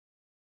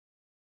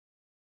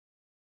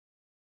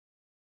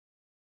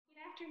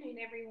afternoon,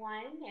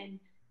 everyone, and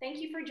thank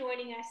you for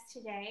joining us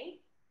today.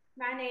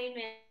 My name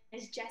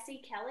is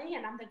Jessie Kelly,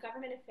 and I'm the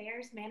Government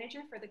Affairs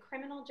Manager for the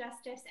Criminal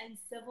Justice and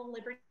Civil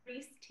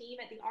Liberties team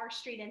at the R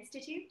Street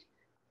Institute.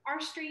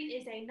 R Street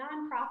is a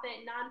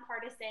nonprofit,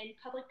 nonpartisan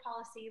public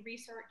policy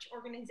research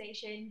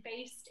organization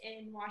based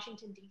in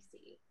Washington,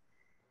 D.C.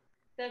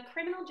 The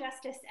Criminal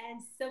Justice and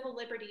Civil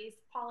Liberties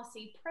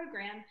Policy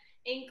Program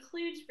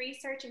includes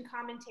research and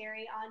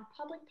commentary on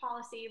public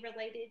policy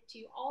related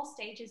to all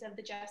stages of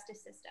the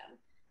justice system.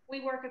 We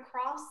work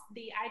across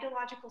the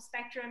ideological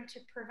spectrum to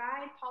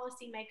provide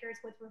policymakers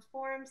with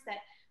reforms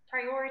that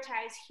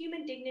prioritize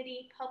human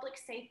dignity, public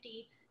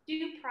safety,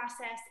 due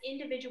process,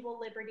 individual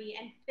liberty,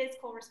 and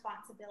fiscal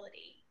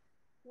responsibility.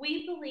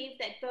 We believe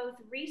that both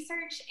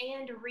research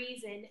and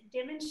reason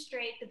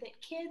demonstrate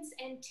that kids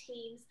and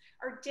teens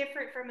are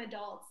different from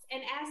adults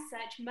and, as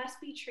such,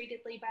 must be treated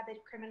by the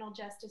criminal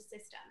justice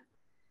system.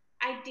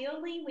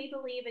 Ideally, we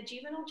believe a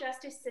juvenile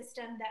justice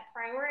system that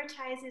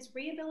prioritizes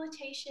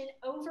rehabilitation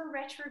over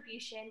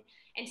retribution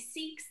and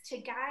seeks to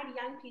guide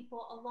young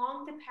people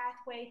along the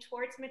pathway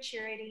towards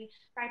maturity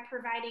by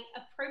providing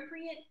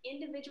appropriate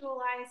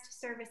individualized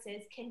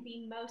services can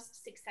be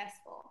most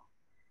successful.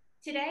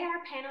 Today,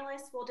 our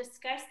panelists will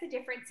discuss the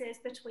differences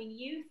between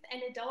youth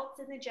and adults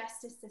in the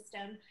justice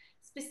system,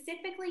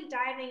 specifically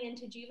diving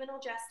into juvenile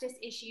justice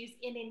issues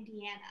in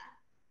Indiana.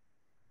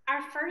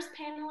 Our first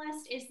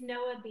panelist is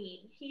Noah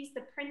Bean. He's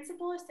the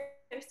Principal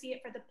Associate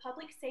for the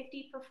Public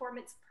Safety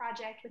Performance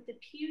Project with the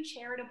Pew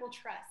Charitable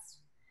Trust.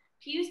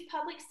 Pew's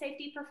Public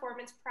Safety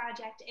Performance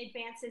Project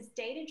advances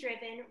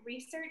data-driven,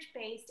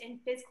 research-based, and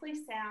fiscally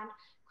sound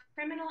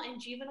criminal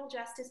and juvenile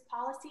justice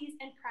policies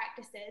and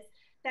practices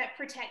that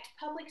protect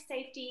public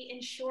safety,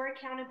 ensure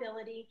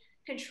accountability,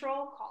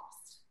 control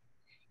costs.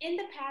 In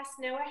the past,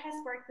 Noah has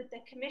worked with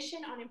the Commission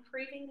on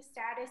improving the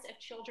status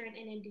of children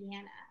in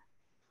Indiana.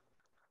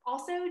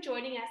 Also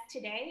joining us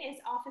today is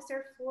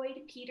Officer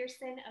Floyd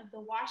Peterson of the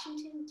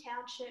Washington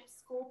Township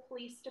School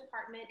Police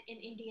Department in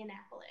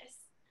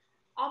Indianapolis.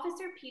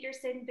 Officer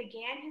Peterson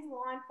began his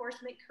law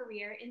enforcement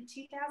career in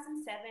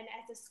 2007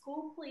 as a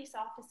school police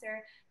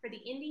officer for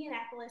the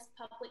Indianapolis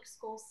public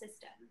school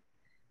system.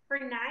 For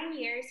 9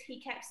 years,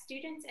 he kept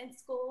students and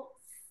school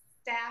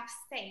staff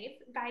safe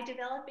by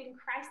developing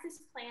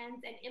crisis plans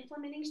and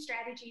implementing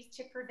strategies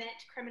to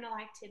prevent criminal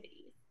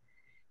activities.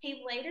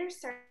 He later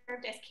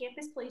served as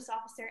campus police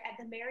officer at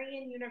the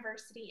Marian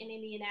University in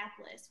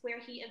Indianapolis, where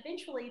he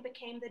eventually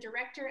became the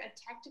director of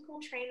tactical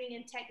training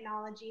and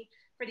technology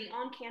for the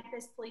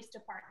on-campus police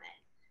department.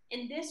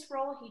 In this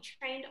role, he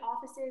trained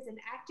officers in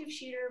active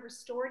shooter,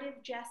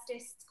 restorative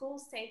justice, school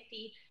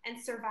safety, and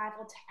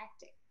survival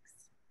tactics.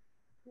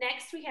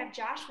 Next, we have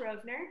Josh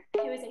Rovner,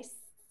 who is a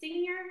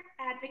senior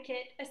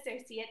advocate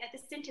associate at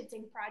the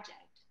Sentencing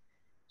Project.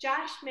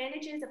 Josh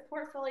manages a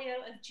portfolio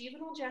of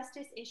juvenile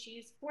justice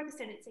issues for the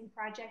Sentencing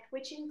Project,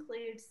 which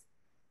includes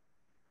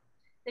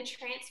the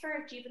transfer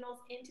of juveniles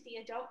into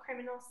the adult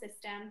criminal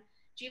system,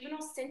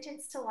 juveniles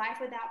sentenced to life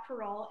without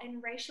parole,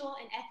 and racial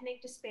and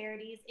ethnic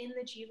disparities in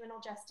the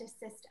juvenile justice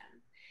system.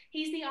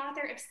 He's the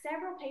author of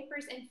several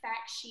papers and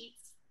fact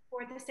sheets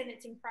for the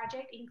Sentencing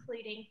Project,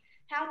 including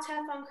How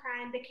Tough on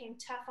Crime Became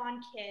Tough on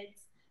Kids,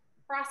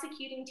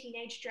 Prosecuting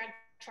Teenage Drug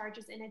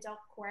Charges in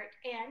Adult Court,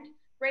 and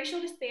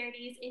Racial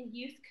Disparities in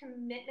Youth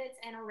Commitments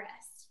and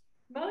Arrests.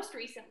 Most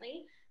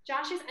recently,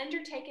 Josh has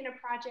undertaken a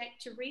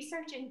project to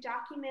research and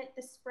document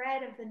the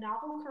spread of the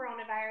novel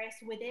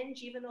coronavirus within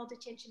juvenile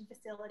detention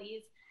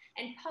facilities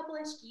and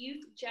published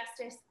Youth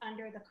Justice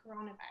Under the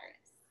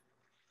Coronavirus.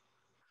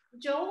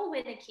 Joel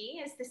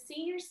Winnicky is the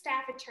senior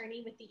staff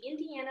attorney with the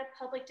Indiana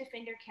Public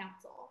Defender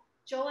Council.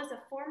 Joel is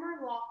a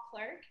former law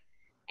clerk,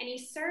 and he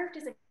served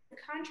as a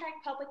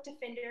contract public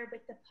defender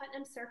with the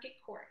Putnam Circuit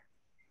Court.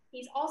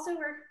 He's also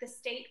worked the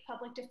State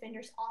Public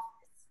Defender's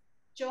Office.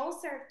 Joel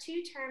served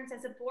 2 terms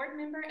as a board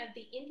member of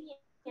the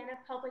Indiana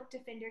Public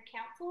Defender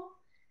Council.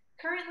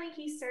 Currently,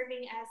 he's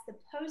serving as the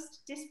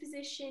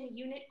Post-Disposition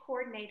Unit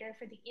Coordinator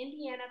for the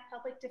Indiana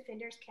Public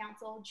Defenders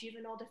Council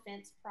Juvenile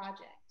Defense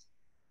Project.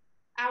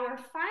 Our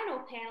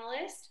final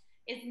panelist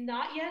is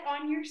not yet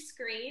on your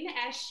screen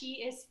as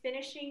she is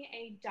finishing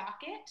a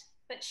docket,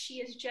 but she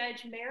is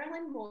Judge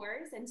Marilyn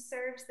Moores and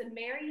serves the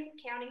Marion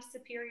County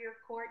Superior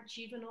Court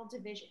Juvenile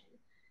Division.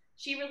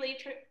 She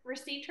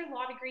received her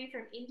law degree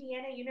from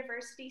Indiana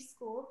University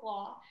School of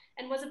Law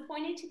and was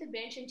appointed to the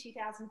bench in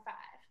 2005.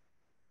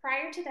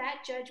 Prior to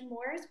that, Judge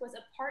Morris was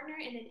a partner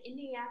in an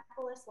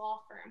Indianapolis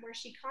law firm where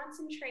she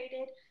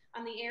concentrated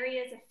on the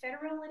areas of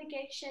federal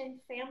litigation,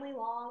 family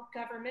law,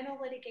 governmental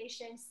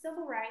litigation,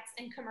 civil rights,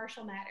 and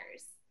commercial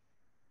matters.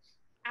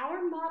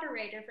 Our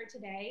moderator for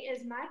today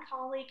is my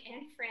colleague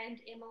and friend,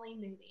 Emily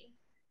Mooney.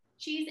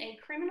 She's a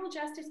criminal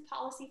justice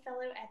policy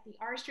fellow at the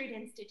R Street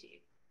Institute.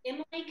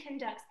 Emily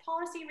conducts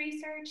policy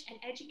research and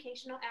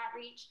educational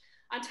outreach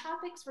on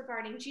topics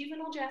regarding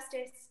juvenile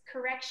justice,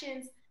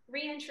 corrections,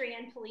 reentry,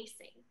 and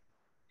policing.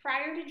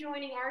 Prior to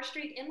joining R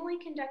Street, Emily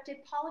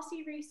conducted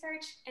policy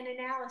research and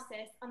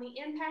analysis on the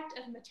impact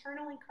of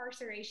maternal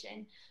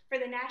incarceration for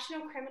the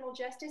National Criminal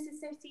Justice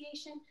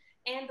Association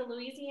and the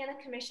Louisiana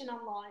Commission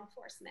on Law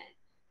Enforcement.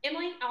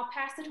 Emily, I'll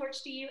pass the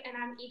torch to you, and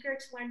I'm eager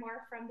to learn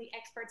more from the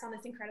experts on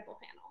this incredible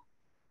panel.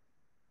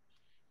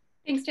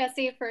 Thanks,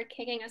 Jesse, for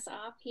kicking us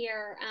off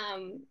here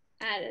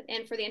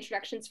and for the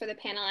introductions for the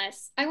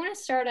panelists. I want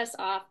to start us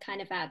off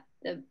kind of at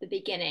the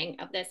beginning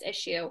of this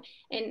issue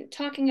and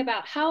talking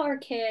about how are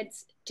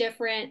kids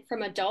different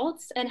from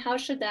adults and how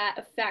should that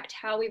affect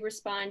how we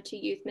respond to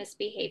youth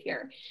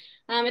misbehavior.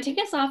 And to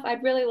kick us off,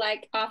 I'd really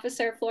like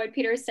Officer Floyd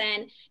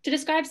Peterson to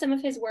describe some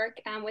of his work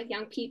with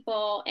young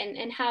people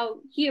and how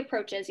he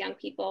approaches young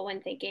people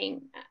when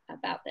thinking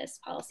about this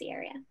policy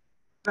area.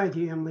 Thank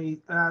you,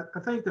 Emily. I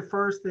think the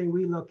first thing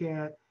we look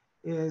at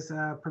is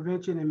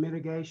prevention and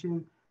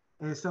mitigation.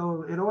 And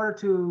so in order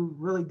to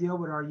really deal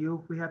with our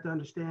youth, we have to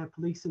understand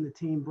police and the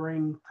team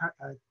bring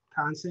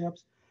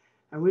concepts.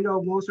 And we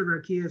know most of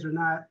our kids are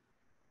not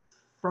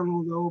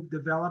frontal lobe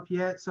developed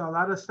yet. So a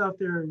lot of stuff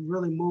they're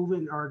really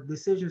moving or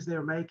decisions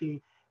they're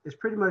making is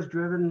pretty much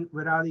driven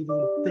without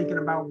even thinking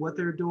about what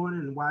they're doing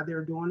and why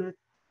they're doing it.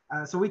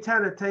 So we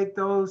tend to take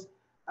those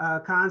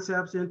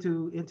concepts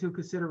into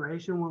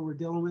consideration when we're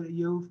dealing with the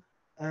youth.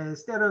 And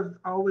instead of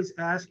always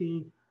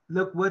asking,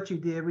 look what you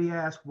did, we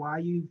ask why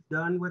you've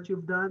done what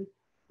you've done.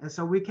 And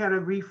so we kind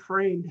of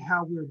reframed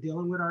how we're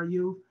dealing with our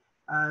youth.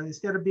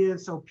 Instead of being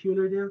so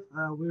punitive,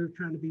 we're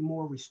trying to be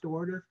more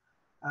restorative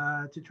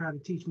to try to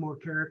teach more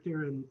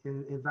character and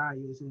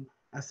values and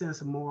a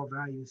sense of moral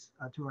values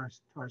to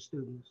our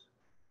students.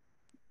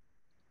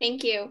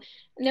 Thank you.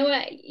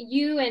 Noah,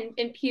 you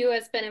and Pew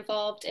has been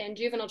involved in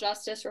juvenile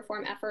justice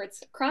reform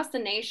efforts across the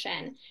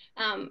nation.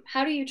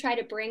 How do you try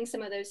to bring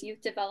some of those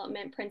youth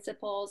development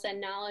principles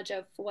and knowledge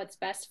of what's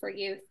best for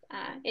youth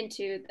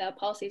into the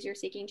policies you're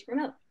seeking to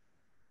promote?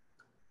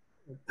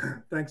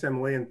 Thanks,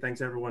 Emily, and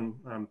thanks everyone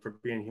for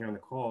being here on the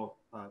call.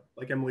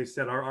 Like Emily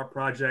said, our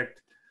project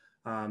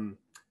is a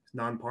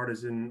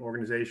nonpartisan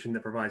organization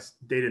that provides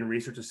data and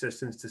research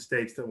assistance to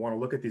states that want to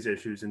look at these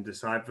issues and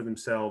decide for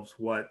themselves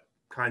what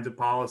kinds of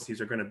policies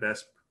are going to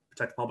best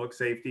protect public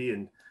safety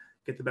and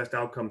get the best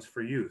outcomes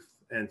for youth.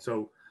 And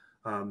so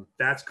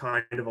that's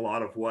kind of a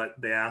lot of what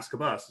they ask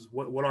of us is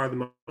what are the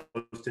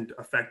most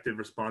effective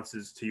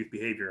responses to youth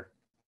behavior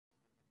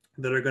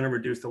that are going to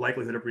reduce the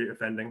likelihood of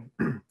reoffending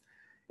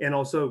and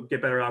also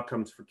get better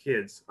outcomes for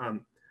kids.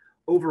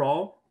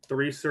 Overall, the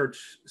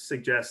research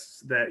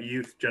suggests that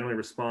youth generally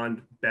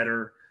respond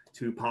better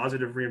to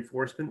positive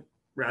reinforcement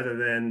rather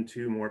than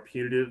to more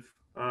punitive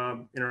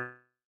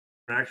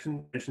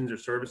interactions or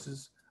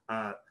services.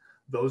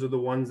 Those are the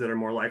ones that are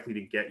more likely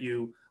to get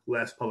you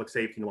less public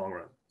safety in the long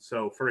run.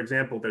 So for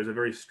example, there's a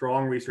very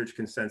strong research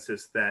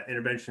consensus that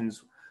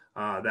interventions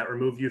that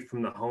remove youth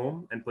from the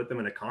home and put them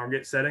in a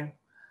congregate setting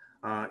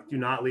do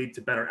not lead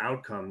to better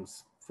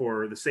outcomes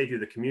for the safety of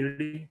the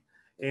community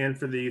and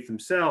for the youth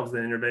themselves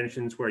than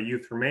interventions where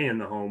youth remain in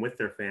the home with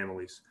their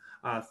families.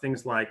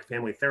 Things like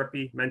family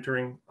therapy,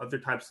 mentoring, other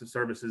types of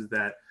services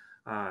that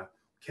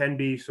can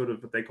be sort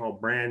of what they call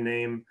brand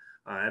name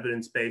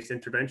evidence-based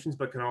interventions,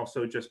 but can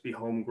also just be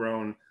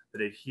homegrown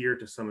that adhere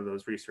to some of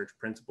those research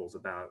principles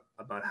about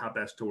how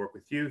best to work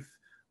with youth,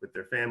 with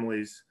their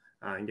families,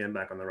 and getting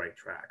back on the right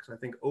track. So I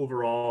think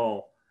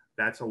overall,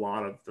 that's a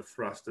lot of the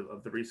thrust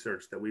of the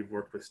research that we've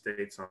worked with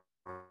states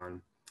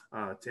on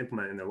to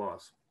implement in their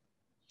laws.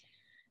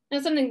 Now,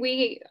 something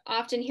we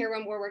often hear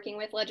when we're working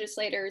with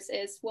legislators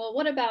is, well,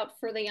 what about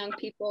for the young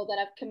people that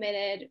have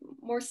committed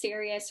more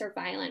serious or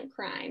violent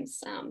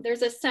crimes?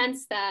 There's a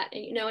sense that,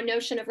 a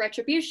notion of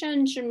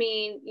retribution should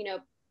mean,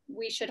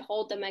 we should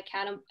hold them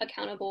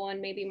accountable in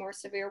maybe more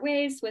severe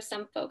ways, with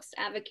some folks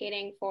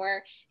advocating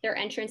for their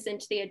entrance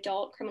into the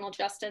adult criminal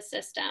justice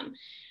system.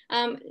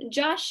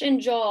 Josh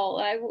and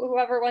Joel,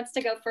 whoever wants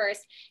to go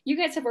first, you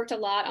guys have worked a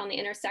lot on the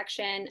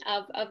intersection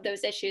of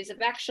those issues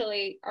of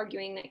actually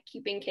arguing that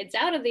keeping kids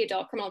out of the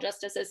adult criminal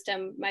justice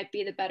system might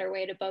be the better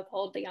way to both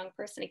hold the young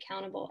person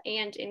accountable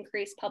and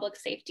increase public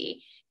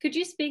safety. Could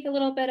you speak a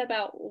little bit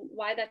about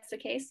why that's the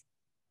case?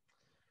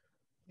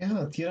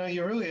 Yeah,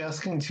 you're really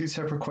asking two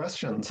separate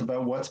questions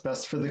about what's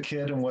best for the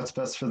kid and what's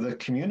best for the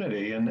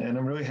community. And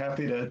I'm really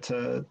happy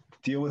to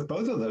deal with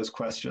both of those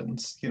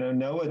questions.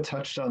 Noah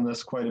touched on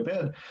this quite a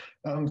bit.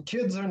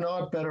 Kids are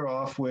not better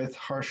off with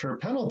harsher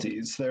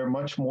penalties. They're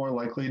much more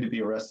likely to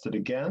be arrested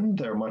again.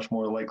 They're much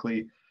more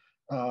likely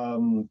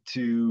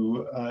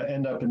to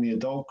end up in the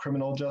adult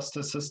criminal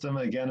justice system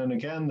again and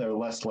again. They're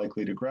less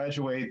likely to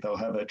graduate. They'll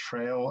have a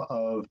trail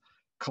of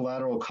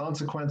collateral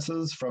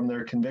consequences from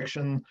their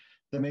conviction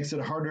that makes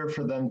it harder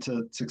for them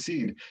to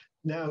succeed.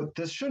 Now,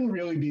 this shouldn't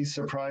really be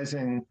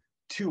surprising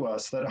to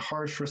us that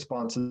harsh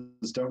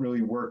responses don't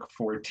really work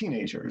for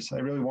teenagers. I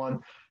really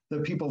want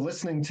the people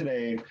listening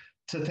today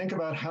to think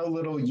about how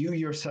little you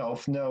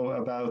yourself know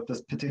about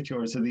the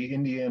particulars of the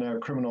Indiana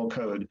Criminal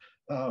Code.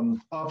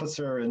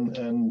 Officer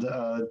and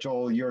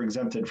Joel, you're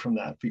exempted from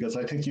that because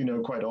I think you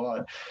know quite a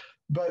lot.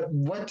 But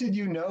what did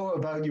you know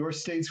about your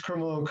state's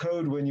criminal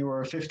code when you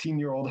were a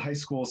 15-year-old high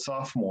school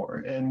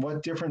sophomore? And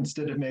what difference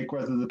did it make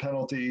whether the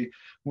penalty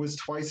was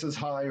twice as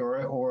high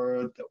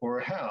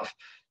or half?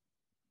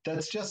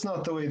 That's just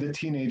not the way that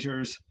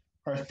teenagers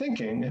are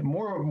thinking. And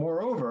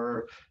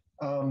moreover,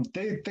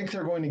 they think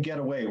they're going to get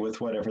away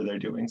with whatever they're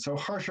doing. So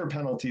harsher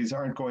penalties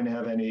aren't going to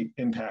have any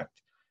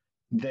impact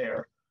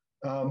there.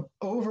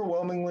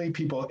 Overwhelmingly,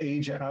 people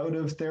age out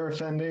of their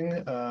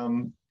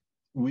offending.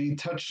 We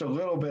touched a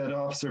little bit,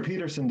 Officer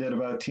Peterson did,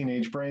 about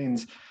teenage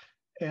brains.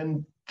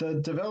 And the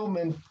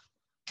development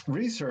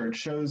research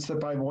shows that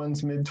by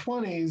one's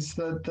mid-20s,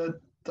 that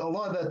a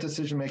lot of that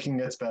decision-making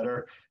gets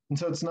better. And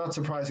so it's not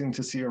surprising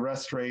to see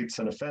arrest rates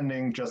and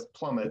offending just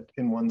plummet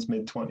in one's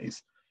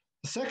mid-20s.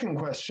 The second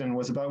question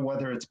was about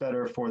whether it's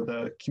better for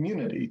the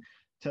community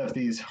to have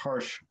these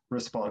harsh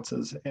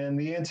responses. And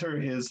the answer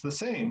is the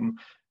same.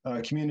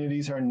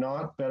 Communities are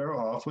not better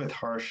off with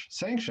harsh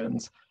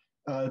sanctions.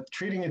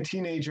 Treating a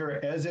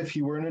teenager as if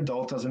he were an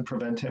adult doesn't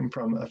prevent him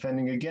from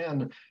offending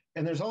again.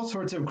 And there's all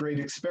sorts of great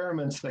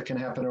experiments that can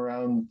happen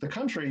around the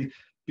country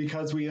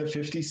because we have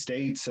 50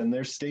 states and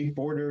there's state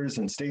borders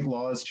and state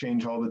laws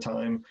change all the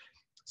time.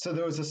 So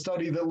there was a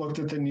study that looked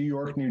at the New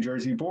York-New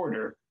Jersey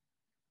border,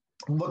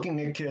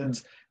 looking at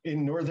kids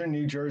in northern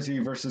New Jersey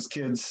versus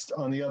kids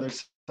on the other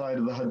side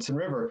of the Hudson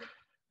River.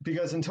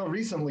 Because until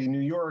recently, New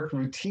York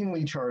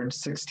routinely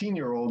charged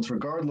 16-year-olds,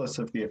 regardless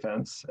of the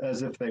offense,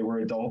 as if they were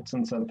adults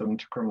and sent them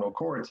to criminal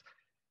courts.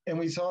 And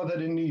we saw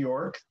that in New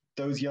York,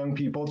 those young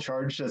people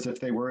charged as if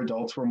they were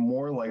adults were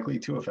more likely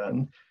to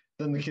offend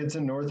than the kids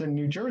in northern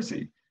New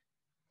Jersey.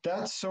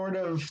 That sort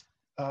of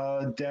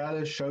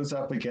data shows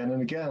up again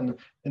and again.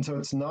 And so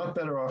it's not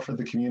better off for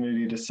the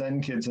community to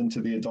send kids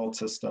into the adult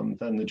system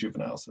than the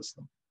juvenile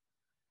system.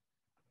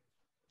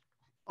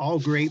 All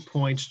great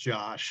points,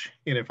 Josh.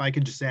 And if I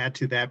could just add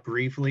to that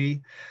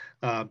briefly.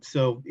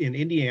 So in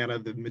Indiana,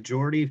 the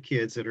majority of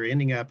kids that are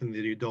ending up in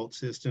the adult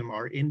system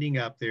are ending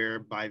up there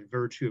by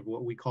virtue of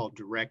what we call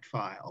direct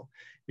file,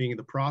 meaning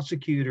the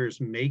prosecutors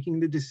making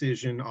the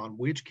decision on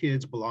which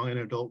kids belong in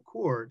adult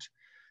court,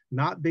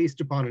 not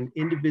based upon an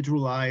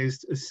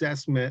individualized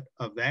assessment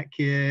of that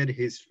kid,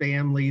 his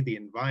family, the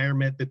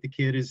environment that the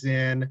kid is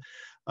in,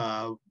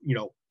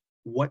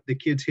 what the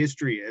kid's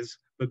history is,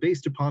 but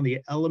based upon the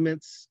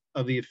elements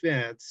of the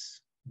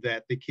offense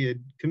that the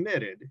kid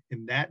committed,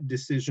 and that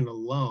decision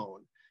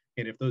alone.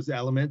 And if those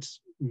elements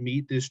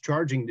meet this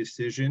charging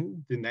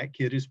decision, then that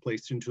kid is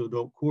placed into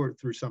adult court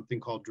through something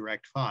called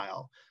direct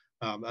file.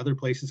 Other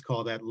places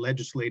call that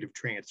legislative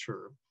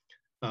transfer.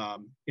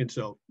 And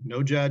so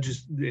no judge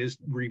is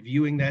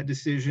reviewing that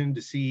decision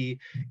to see,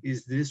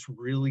 is this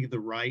really the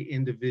right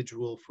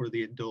individual for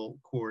the adult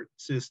court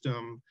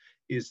system?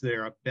 Is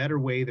there a better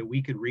way that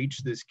we could reach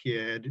this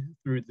kid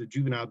through the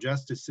juvenile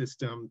justice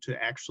system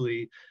to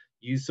actually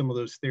use some of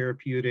those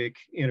therapeutic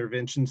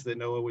interventions that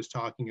Noah was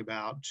talking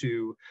about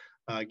to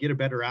get a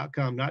better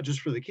outcome, not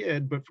just for the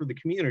kid, but for the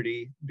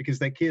community, because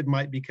that kid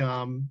might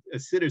become a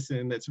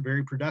citizen that's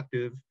very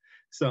productive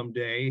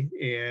someday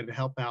and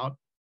help out,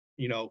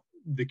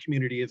 the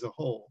community as a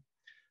whole.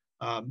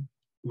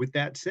 With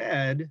that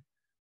said,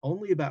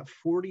 only about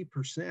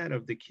 40%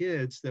 of the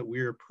kids that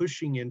we're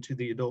pushing into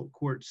the adult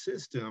court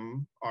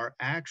system are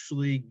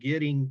actually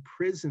getting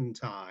prison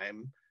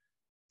time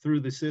through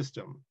the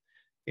system.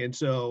 And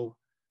so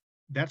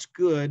that's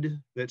good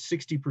that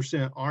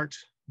 60% aren't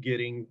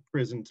getting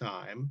prison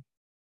time,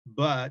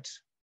 but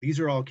these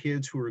are all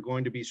kids who are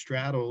going to be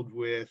straddled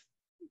with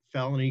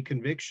felony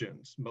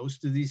convictions.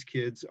 Most of these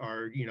kids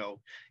are,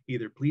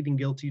 either pleading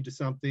guilty to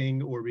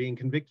something or being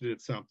convicted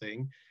of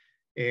something.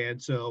 And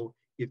so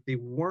if they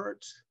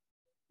weren't,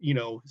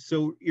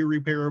 so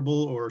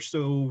irreparable or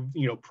so,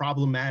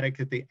 problematic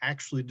that they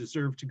actually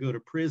deserve to go to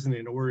prison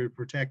in order to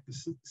protect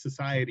the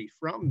society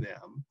from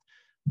them,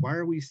 why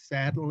are we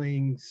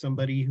saddling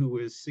somebody who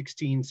is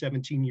 16,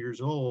 17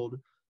 years old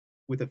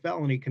with a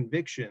felony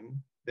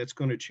conviction that's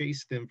going to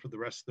chase them for the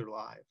rest of their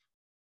life?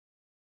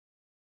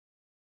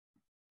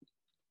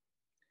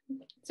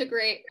 It's a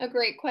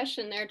great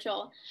question there,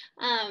 Joel.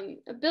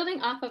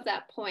 Building off of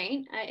that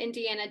point,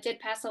 Indiana did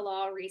pass a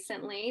law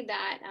recently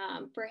that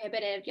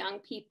prohibited young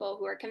people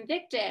who are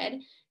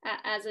convicted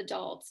as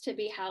adults to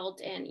be held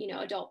in,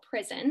 adult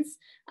prisons.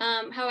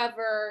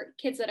 However,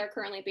 kids that are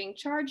currently being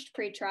charged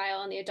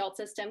pre-trial in the adult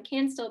system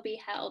can still be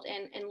held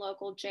in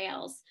local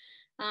jails.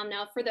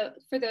 Now,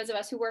 for those of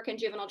us who work in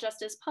juvenile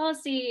justice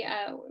policy,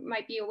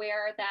 might be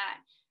aware that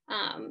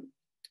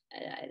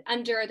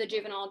under the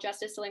Juvenile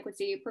Justice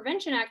Delinquency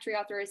Prevention Act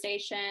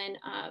reauthorization,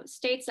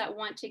 states that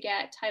want to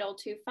get Title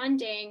II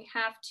funding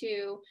have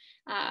to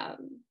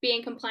be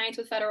in compliance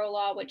with federal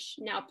law, which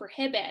now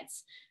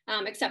prohibits,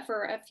 except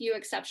for a few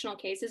exceptional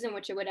cases in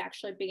which it would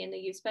actually be in the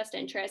youth's best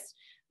interest,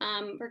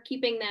 for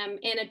keeping them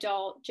in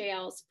adult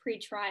jails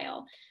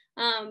pre-trial.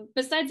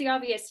 Besides the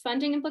obvious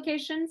funding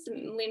implications,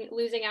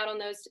 losing out on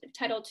those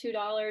Title II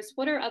dollars,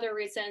 what are other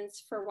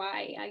reasons for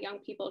why young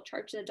people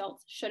charged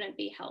adults shouldn't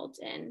be held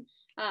in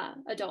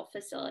adult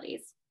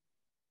facilities?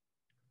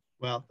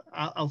 Well,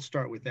 I'll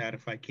start with that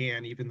if I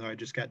can, even though I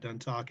just got done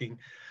talking.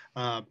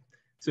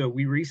 So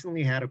we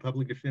recently had a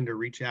public defender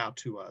reach out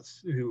to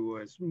us who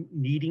was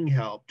needing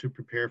help to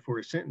prepare for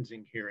a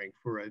sentencing hearing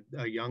for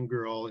a young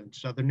girl in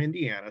Southern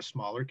Indiana,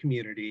 smaller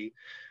community,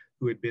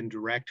 who had been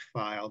direct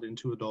filed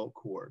into adult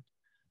court.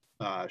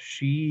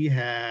 She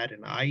had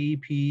an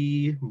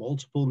IEP,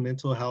 multiple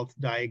mental health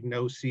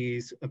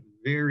diagnoses, a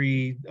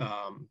very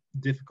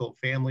difficult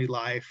family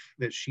life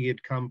that she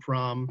had come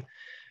from.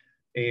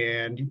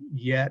 And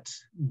yet,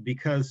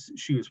 because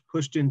she was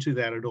pushed into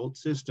that adult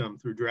system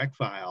through direct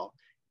file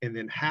and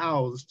then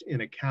housed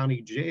in a county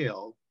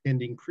jail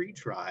pending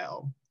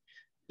pretrial,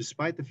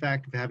 despite the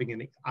fact of having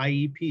an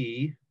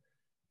IEP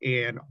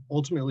and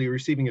ultimately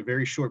receiving a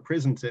very short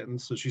prison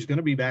sentence, so she's going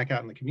to be back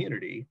out in the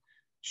community,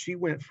 she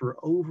went for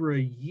over a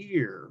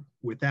year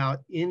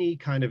without any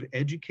kind of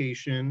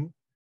education,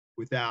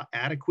 without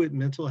adequate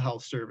mental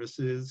health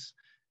services,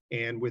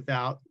 and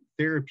without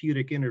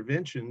therapeutic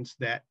interventions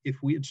that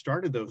if we had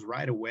started those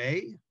right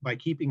away by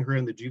keeping her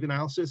in the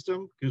juvenile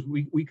system, because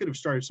we could have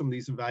started some of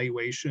these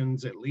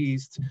evaluations at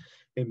least,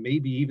 and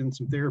maybe even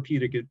some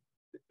therapeutic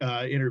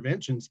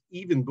interventions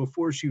even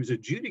before she was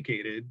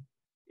adjudicated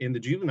in the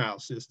juvenile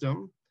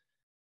system.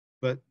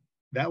 But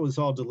that was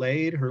all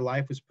delayed. Her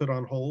life was put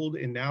on hold,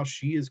 and now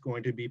she is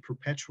going to be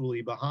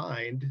perpetually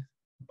behind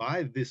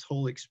by this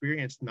whole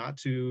experience, not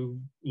to,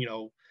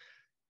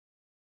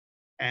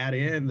 add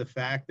in the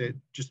fact that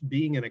just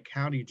being in a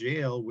county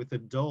jail with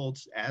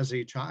adults as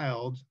a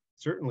child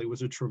certainly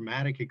was a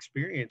traumatic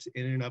experience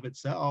in and of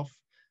itself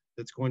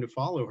that's going to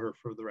follow her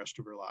for the rest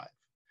of her life.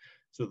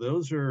 So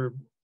those are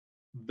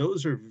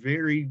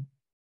very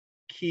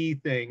key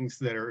things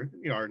that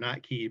are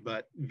not key,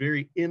 but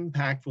very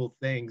impactful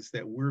things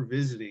that we're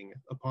visiting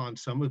upon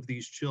some of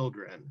these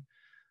children,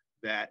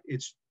 that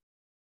it's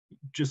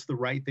just the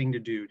right thing to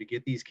do to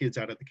get these kids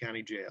out of the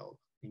county jail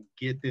and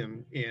get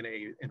them in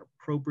an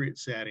appropriate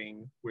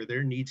setting where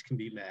their needs can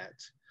be met,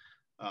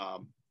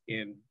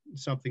 in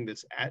something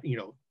that's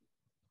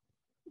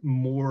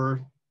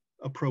more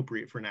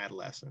appropriate for an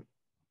adolescent.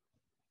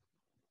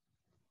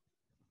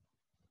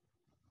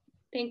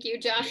 Thank you,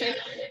 Josh.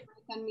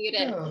 I'm unmuted.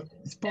 Yeah,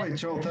 boy,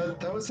 Joel,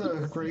 that was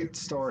a great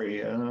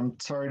story, and I'm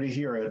sorry to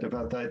hear it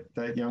about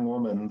that young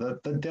woman.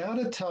 The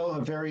data tell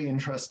a very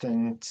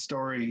interesting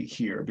story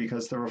here,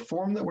 because the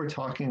reform that we're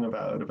talking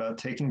about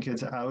taking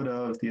kids out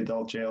of the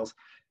adult jails,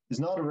 is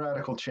not a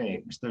radical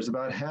change. There's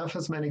about half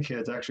as many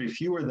kids, actually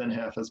fewer than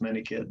half as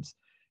many kids,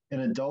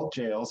 in adult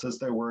jails as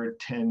there were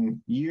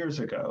 10 years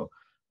ago.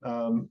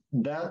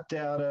 That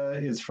data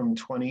is from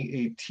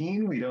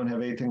 2018. We don't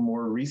have anything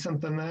more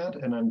recent than that,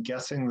 and I'm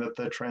guessing that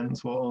the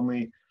trends will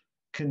only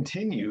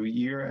continue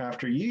year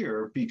after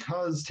year,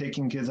 because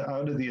taking kids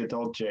out of the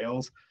adult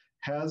jails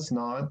has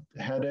not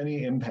had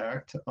any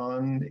impact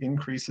on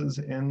increases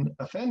in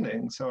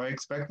offending. So I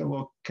expect that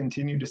we'll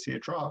continue to see a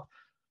drop.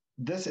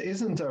 This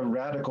isn't a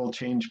radical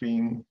change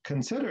being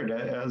considered.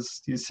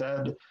 As you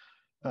said,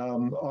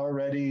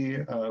 already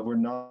we're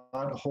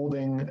not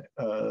holding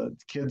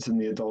kids in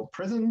the adult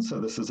prison, so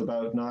this is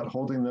about not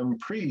holding them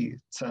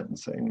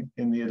pre-sentencing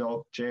in the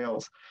adult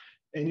jails.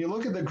 And you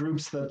look at the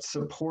groups that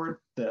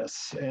support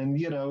this,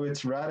 and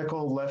it's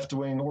radical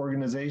left-wing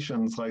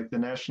organizations like the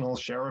National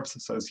Sheriff's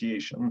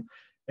Association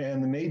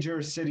and the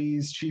major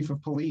cities' chief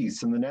of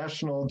police and the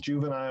National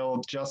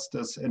Juvenile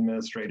Justice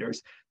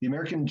Administrators, the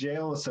American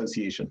Jail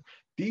Association.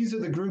 These are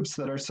the groups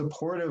that are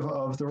supportive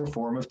of the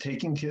reform of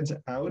taking kids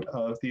out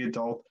of the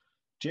adult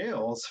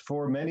jails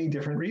for many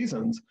different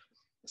reasons.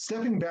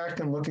 Stepping back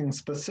and looking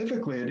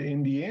specifically at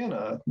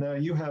Indiana, now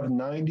you have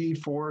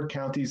 94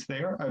 counties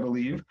there, I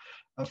believe.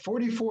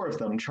 44 of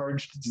them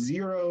charged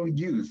 0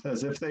 youth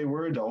as if they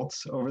were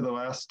adults over the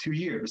last 2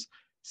 years.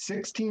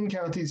 16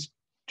 counties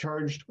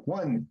charged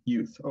 1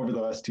 youth over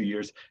the last 2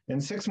 years,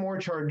 and 6 more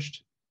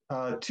charged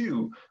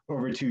 2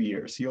 over 2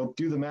 years. You'll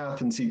do the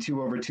math and see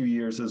 2 over 2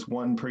 years is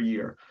 1 per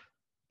year.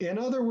 In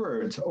other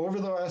words, over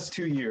the last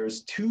 2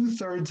 years,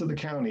 2/3 of the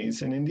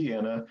counties in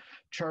Indiana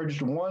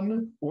charged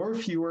 1 or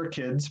fewer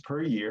kids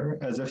per year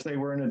as if they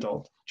were an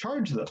adult.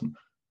 Charge them.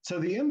 So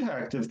the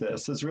impact of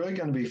this is really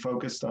going to be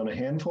focused on a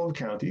handful of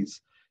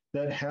counties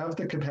that have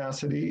the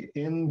capacity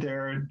in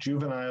their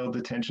juvenile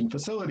detention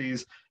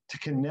facilities to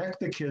connect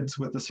the kids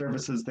with the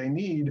services they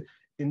need,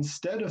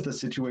 instead of the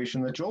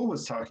situation that Joel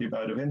was talking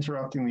about of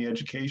interrupting the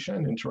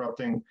education,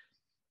 interrupting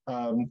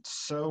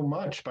so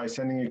much by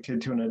sending a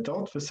kid to an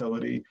adult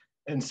facility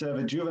instead of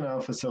a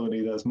juvenile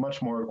facility that's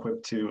much more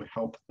equipped to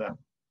help them.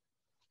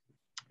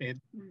 And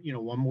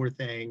one more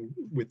thing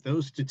with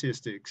those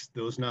statistics,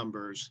 those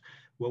numbers,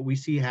 what we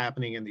see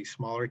happening in these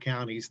smaller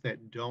counties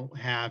that don't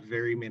have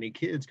very many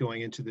kids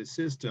going into the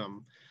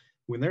system,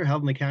 when they're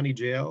held in the county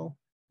jail,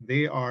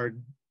 they are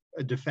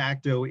de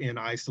facto in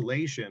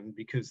isolation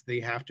because they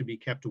have to be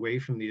kept away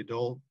from the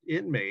adult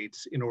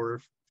inmates in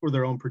order for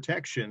their own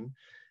protection.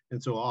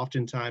 And so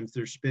oftentimes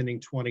they're spending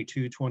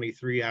 22,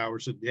 23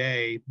 hours a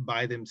day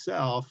by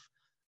themselves,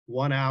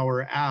 1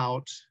 hour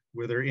out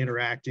where they're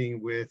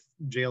interacting with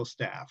jail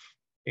staff.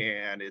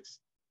 And it's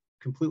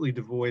completely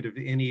devoid of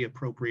any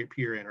appropriate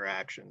peer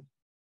interaction.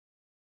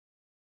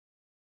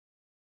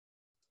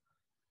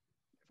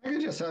 I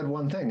could just add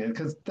one thing,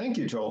 because thank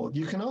you, Joel.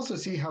 You can also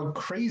see how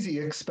crazy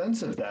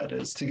expensive that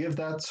is to give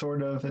that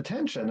sort of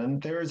attention.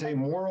 And there is a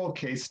moral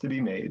case to be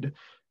made.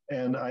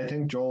 And I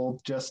think Joel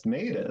just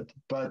made it.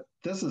 But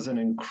this is an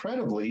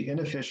incredibly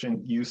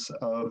inefficient use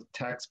of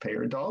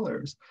taxpayer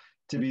dollars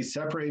to be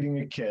separating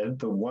a kid,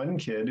 the one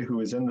kid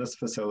who is in this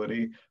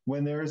facility,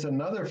 when there's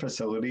another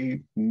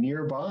facility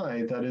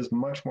nearby that is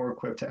much more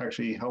equipped to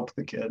actually help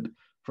the kid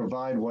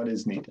provide what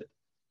is needed.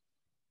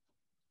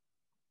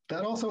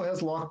 That also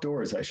has locked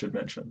doors, I should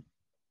mention.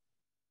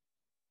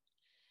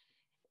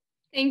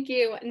 Thank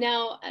you.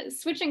 Now,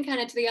 switching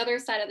kind of to the other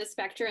side of the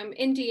spectrum,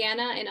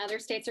 Indiana and other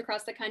states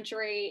across the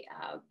country,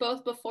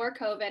 both before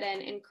COVID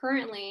and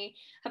currently,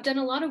 have done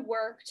a lot of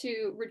work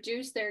to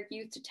reduce their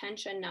youth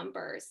detention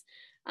numbers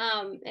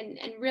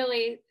and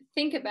really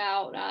think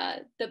about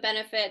the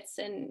benefits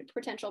and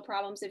potential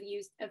problems of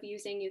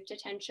using youth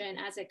detention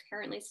as it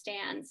currently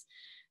stands.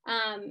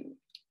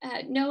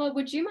 Noah,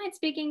 would you mind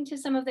speaking to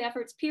some of the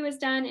efforts Pew has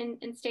done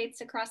in states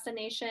across the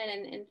nation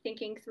and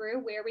thinking through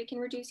where we can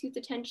reduce youth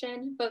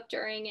detention, both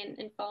during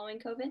and following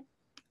COVID?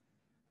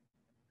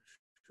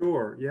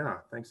 Sure, yeah,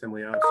 thanks,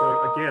 Emily.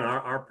 So again,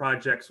 our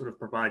project sort of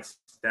provides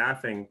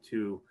staffing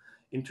to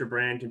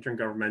interbranch,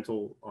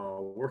 intergovernmental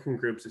working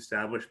groups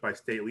established by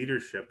state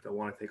leadership that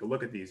want to take a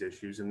look at these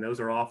issues. And those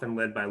are often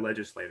led by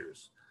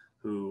legislators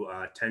who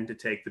tend to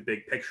take the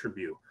big picture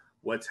view.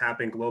 What's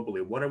happening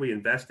globally? What are we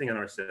investing in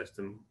our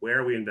system? Where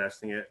are we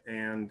investing it?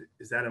 And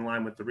is that in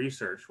line with the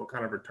research? What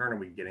kind of return are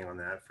we getting on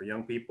that for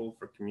young people,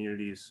 for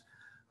communities,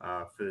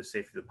 for the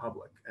safety of the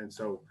public? And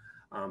so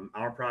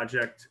our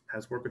project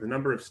has worked with a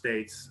number of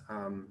states,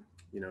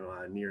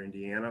 near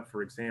Indiana,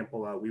 for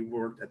example. We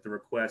worked at the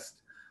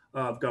request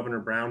of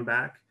Governor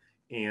Brownback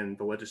and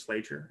the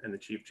legislature and the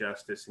Chief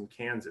Justice in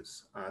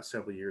Kansas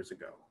several years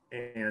ago.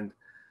 And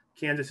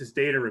Kansas's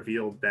data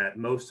revealed that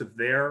most of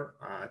their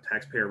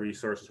taxpayer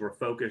resources were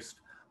focused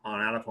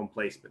on out-of-home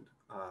placement.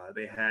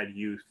 They had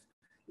youth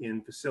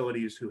in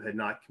facilities who had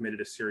not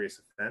committed a serious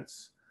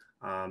offense,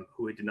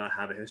 who did not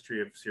have a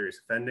history of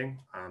serious offending,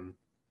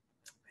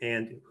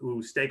 and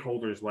who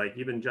stakeholders like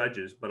even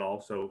judges, but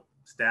also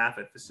staff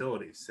at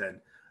facilities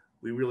said,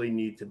 we really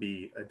need to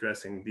be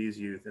addressing these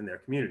youth in their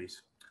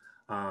communities.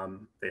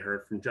 They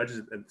heard from judges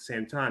at the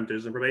same time,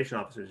 judges and probation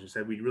officers who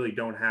said, we really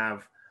don't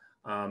have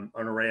an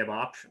array of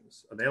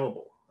options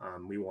available.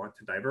 We want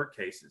to divert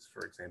cases,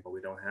 for example. We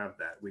don't have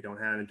that. We don't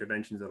have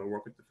interventions that'll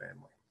work with the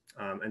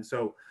family. And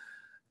so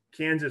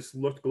Kansas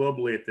looked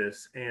globally at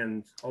this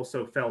and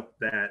also felt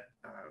that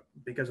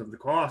because of the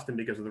cost and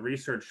because of the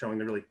research showing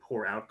the really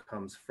poor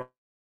outcomes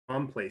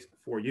from placement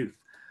for youth,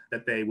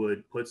 that they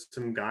would put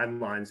some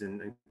guidelines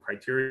and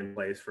criteria in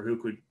place for who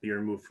could be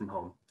removed from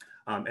home.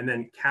 And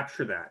then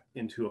capture that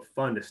into a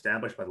fund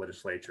established by the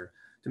legislature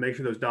to make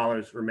sure those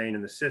dollars remain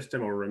in the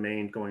system or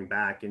remain going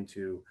back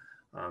into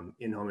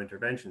in-home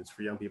interventions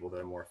for young people that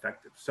are more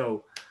effective.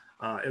 So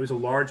it was a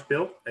large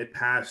bill. It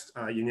passed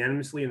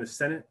unanimously in the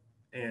Senate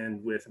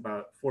and with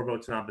about 4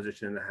 votes in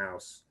opposition in the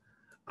House.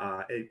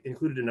 It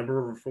included a number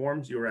of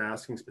reforms. You were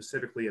asking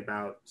specifically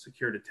about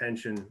secure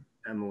detention,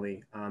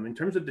 Emily. In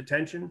terms of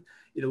detention,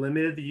 it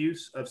eliminated the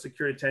use of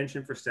secure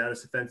detention for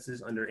status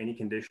offenses under any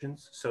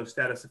conditions. So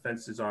status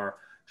offenses are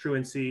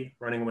truancy,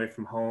 running away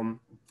from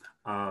home,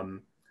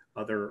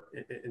 other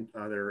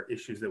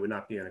issues that would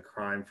not be in a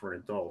crime for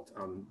an adult.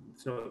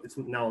 So it's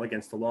now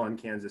against the law in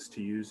Kansas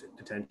to use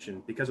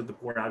detention because of the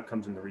poor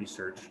outcomes in the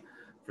research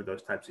for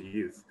those types of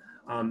youth.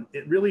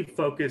 It really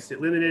focused, it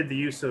limited the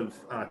use of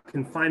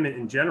confinement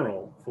in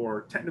general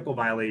for technical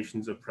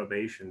violations of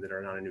probation that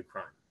are not a new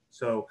crime.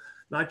 So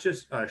not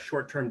just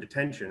short-term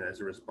detention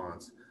as a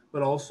response,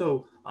 but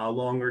also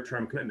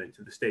longer-term commitment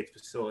to the state's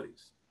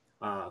facilities.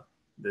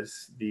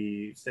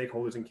 The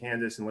stakeholders in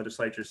Kansas and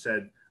legislature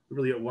said, we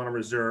really want to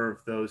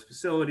reserve those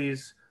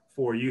facilities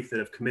for youth that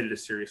have committed a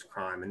serious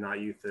crime and not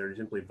youth that are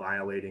simply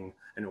violating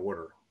an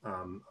order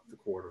of the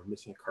court or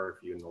missing a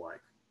curfew and the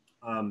like.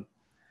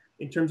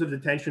 In terms of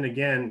detention,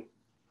 again,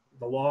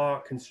 the law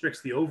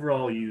constricts the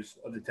overall use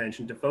of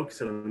detention to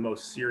focus on the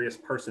most serious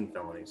person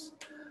felonies,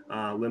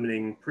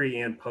 limiting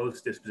pre and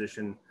post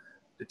disposition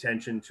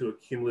detention to a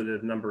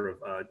cumulative number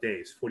of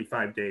days,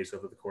 45 days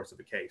over the course of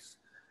a case.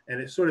 And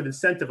it sort of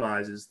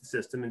incentivizes the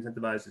system,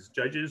 incentivizes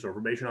judges or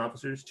probation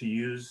officers to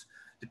use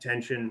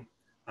detention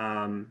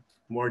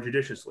more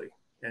judiciously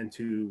and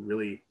to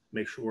really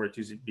make sure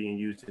it's being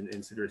used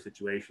in severe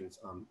situations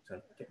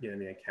to get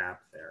a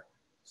cap there.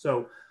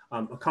 So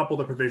a couple of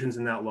the provisions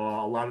in that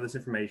law, a lot of this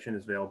information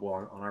is available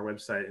on our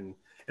website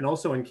and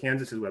also in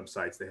Kansas's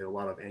websites. They have a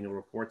lot of annual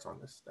reports on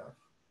this stuff.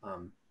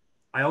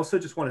 I also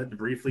just wanted to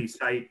briefly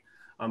cite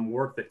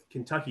work that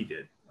Kentucky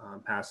did,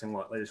 passing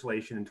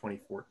legislation in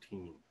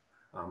 2014.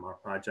 Our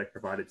project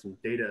provided some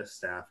data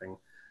staffing.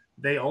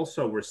 They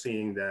also were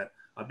seeing that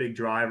a big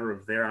driver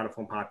of their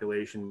out-of-home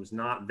population was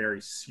not very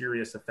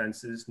serious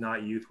offenses,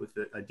 not youth with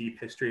a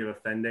deep history of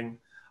offending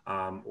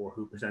or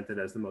who presented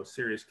as the most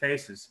serious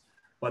cases,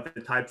 but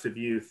the types of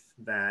youth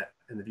that,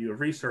 in the view of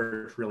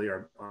research, really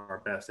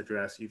are best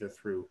addressed either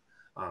through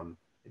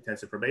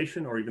intensive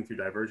probation or even through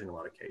diversion in a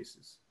lot of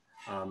cases.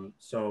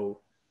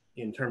 So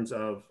in terms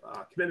of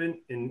commitment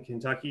in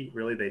Kentucky,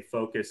 really they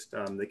focused,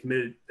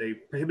 they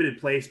prohibited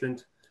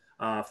placement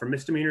for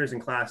misdemeanors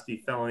and Class D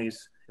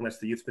felonies, unless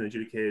the youth's been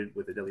adjudicated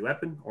with a deadly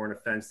weapon or an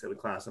offense that would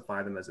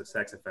classify them as a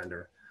sex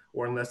offender,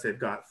 or unless they've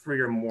got 3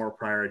 or more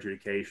prior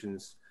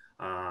adjudications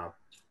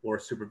or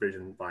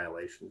supervision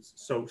violations.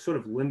 So sort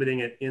of limiting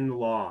it in the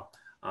law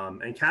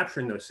and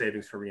capturing those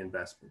savings for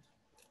reinvestment.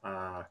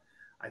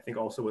 I think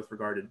also with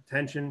regard to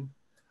detention,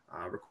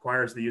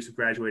 requires the use of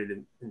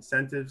graduated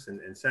incentives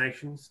and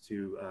sanctions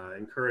to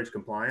encourage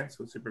compliance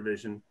with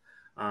supervision,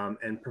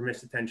 and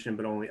permits detention,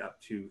 but only up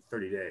to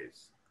 30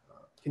 days.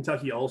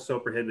 Kentucky also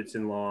prohibits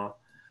in law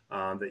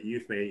that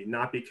youth may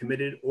not be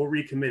committed or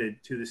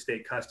recommitted to the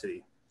state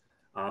custody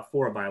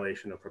for a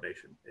violation of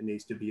probation. It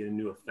needs to be a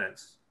new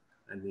offense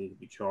and need to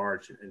be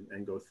charged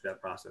and go through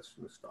that process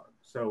from the start.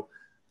 So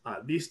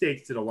these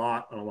states did a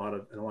lot in a lot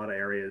of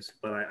areas,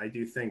 but I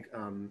do think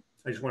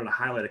I just wanted to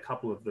highlight a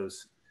couple of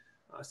those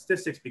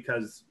statistics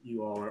because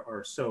you all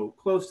are so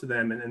close to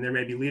them, and there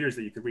may be leaders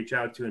that you could reach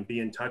out to and be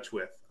in touch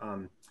with.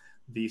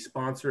 The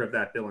sponsor of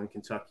that bill in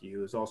Kentucky,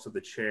 who is also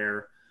the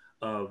chair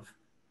of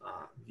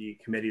the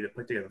committee that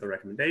put together the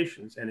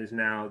recommendations and is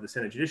now the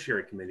Senate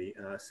Judiciary Committee,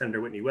 Senator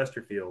Whitney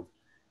Westerfield,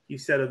 he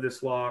said of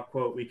this law,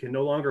 quote, "We can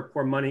no longer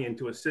pour money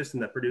into a system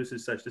that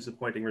produces such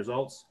disappointing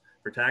results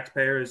for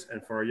taxpayers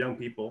and for our young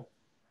people.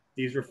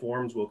 These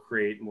reforms will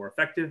create a more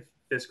effective,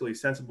 fiscally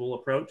sensible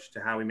approach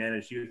to how we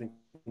manage youth in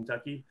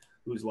Kentucky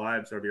whose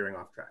lives are veering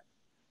off track."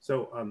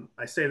 So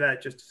I say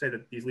that just to say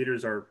that these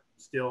leaders are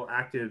still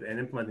active and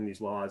implementing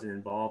these laws and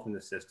involved in the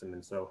system.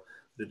 And so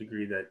to the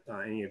degree that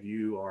any of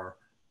you are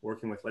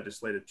working with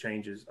legislative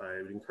changes,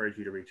 I would encourage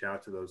you to reach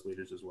out to those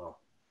leaders as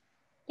well.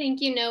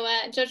 Thank you,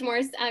 Noah. Judge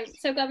Morris, I'm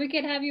so glad we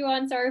could have you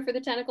on. Sorry for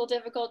the technical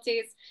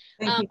difficulties.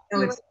 Thank you.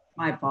 No, it's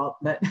my fault,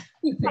 but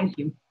thank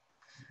you.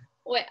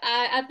 Wait,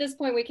 at this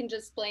point, we can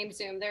just blame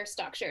Zoom. Their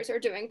stock shares are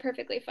doing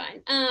perfectly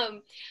fine.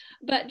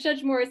 But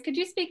Judge Morris, could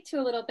you speak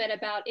to a little bit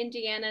about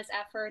Indiana's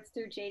efforts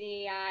through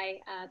JDAI,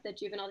 the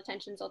Juvenile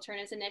Detention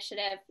Alternatives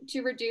Initiative,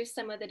 to reduce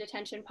some of the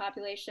detention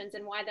populations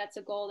and why that's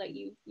a goal that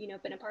you've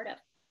been a part of?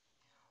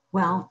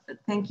 Well,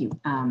 thank you,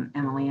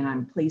 Emily, and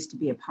I'm pleased to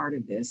be a part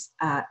of this.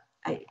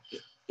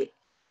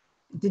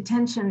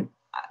 Detention,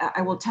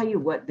 I will tell you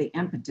what the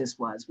impetus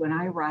was. When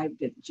I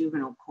arrived at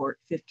juvenile court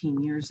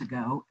 15 years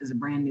ago as a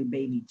brand new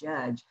baby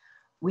judge,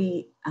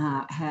 we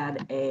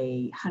had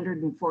a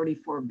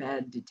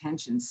 144-bed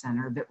detention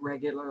center that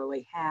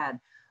regularly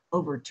had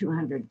over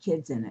 200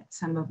 kids in it,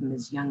 some of them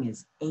as young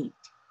as 8.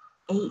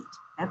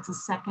 That's a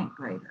second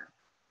grader.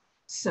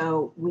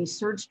 So we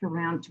searched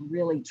around to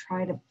really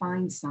try to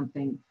find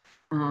something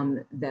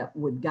that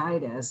would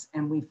guide us,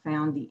 and we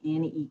found the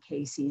Annie E.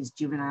 Casey's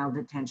Juvenile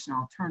Detention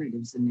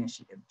Alternatives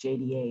Initiative,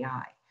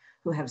 JDAI,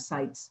 who have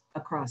sites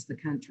across the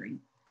country.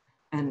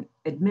 And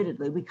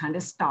admittedly, we kind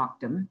of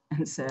stalked them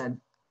and said,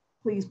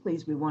 please,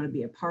 please, we want to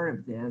be a part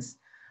of this.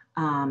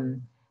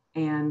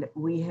 And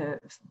we have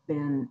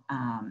been,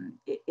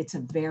 it's a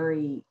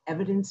very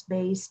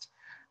evidence-based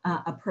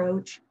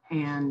approach,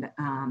 and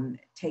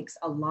takes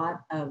a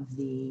lot of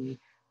the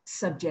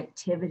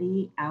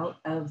subjectivity out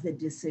of the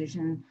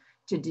decision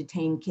to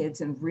detain kids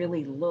and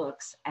really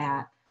looks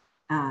at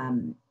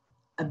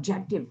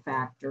objective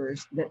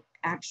factors that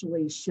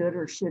actually should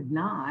or should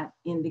not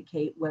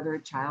indicate whether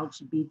a child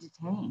should be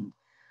detained.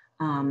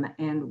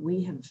 And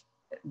we have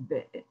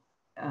been,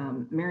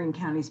 Marion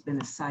County's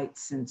been a site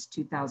since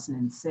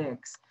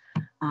 2006,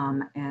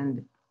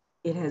 and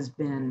it has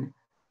been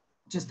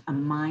just a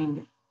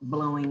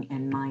mind-blowing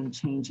and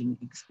mind-changing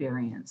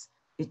experience.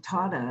 It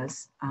taught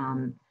us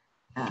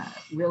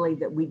really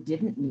that we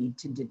didn't need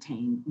to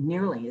detain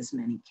nearly as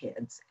many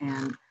kids.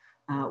 And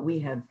we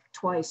have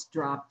twice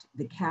dropped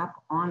the cap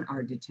on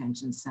our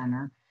detention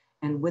center.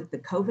 And with the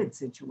COVID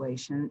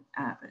situation,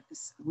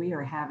 we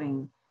are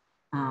having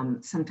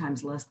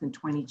sometimes less than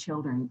 20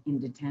 children in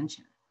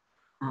detention.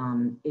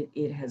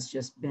 It has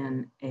just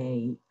been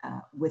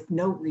with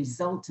no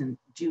resultant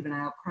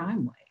juvenile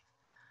crime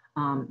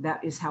wave.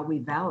 That is how we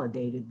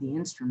validated the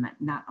instrument.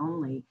 Not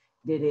only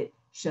did it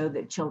show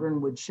that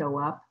children would show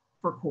up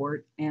for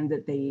court and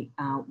that they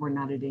were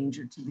not a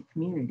danger to the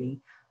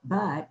community,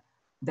 but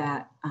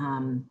that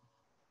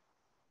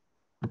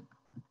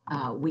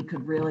we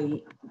could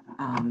really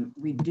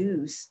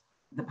reduce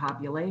the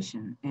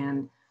population.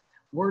 And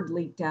word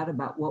leaked out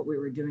about what we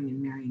were doing in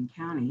Marion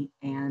County,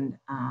 and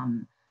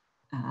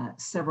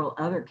several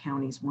other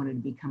counties wanted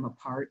to become a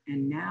part.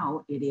 And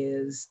now it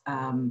is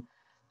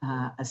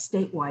a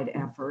statewide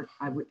effort.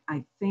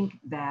 I think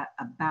that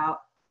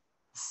about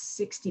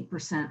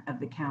 60% of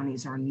the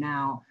counties are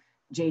now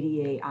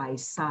JDAI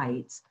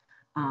sites,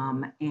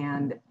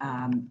 and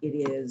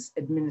it is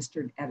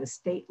administered at a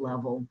state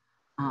level,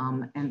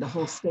 and the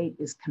whole state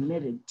is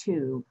committed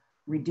to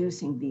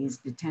reducing these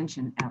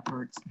detention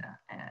efforts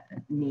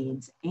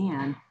needs.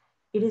 And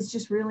it has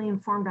just really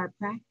informed our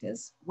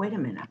practice. Wait a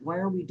minute, why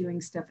are we doing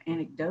stuff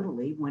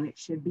anecdotally when it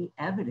should be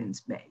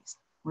evidence-based?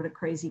 What a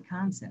crazy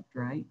concept,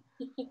 right?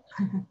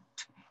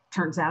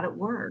 Turns out it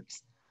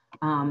works.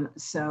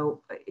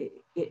 So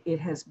it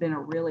has been a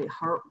really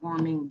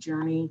heartwarming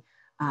journey.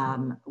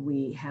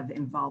 We have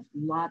involved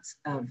lots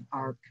of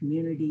our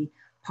community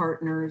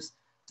partners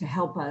to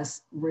help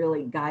us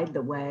really guide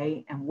the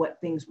way and what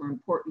things were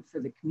important for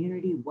the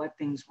community, what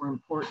things were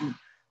important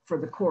for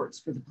the courts,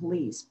 for the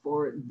police,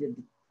 for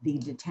the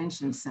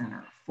detention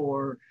center,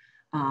 for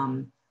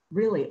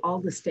really all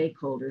the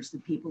stakeholders, the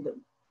people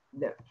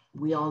that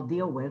we all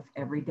deal with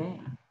every day.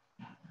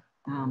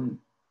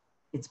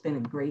 It's been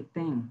a great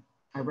thing.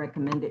 I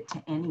recommend it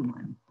to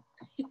anyone.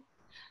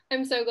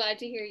 I'm so glad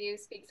to hear you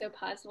speak so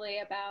positively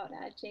about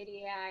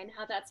JDAI and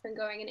how that's been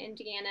going in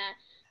Indiana.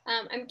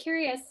 I'm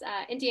curious,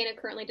 Indiana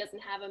currently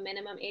doesn't have a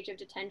minimum age of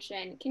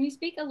detention. Can you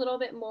speak a little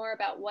bit more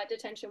about what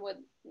detention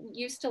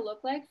used to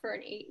look like for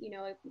a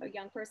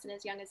young person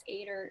as young as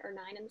 8 or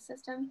 9 in the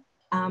system?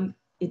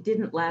 It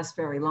didn't last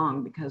very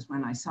long, because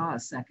when I saw a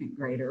second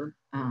grader,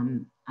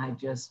 I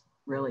just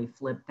really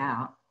flipped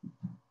out.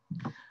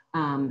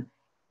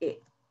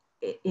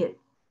 It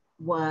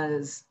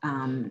was,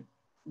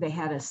 they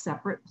had a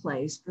separate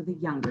place for the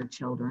younger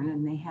children,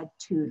 and they had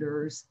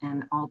tutors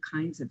and all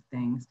kinds of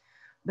things.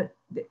 But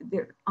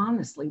there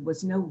honestly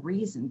was no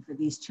reason for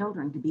these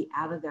children to be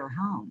out of their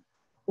home,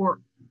 or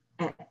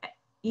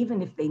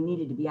even if they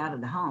needed to be out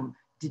of the home,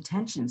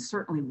 detention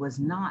certainly was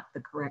not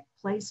the correct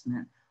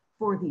placement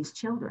for these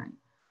children.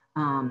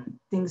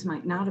 Things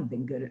might not have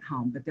been good at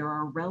home, but there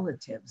are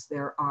relatives,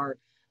 there are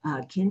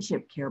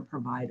kinship care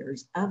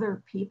providers,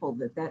 other people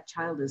that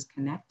child is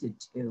connected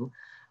to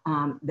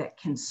that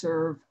can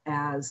serve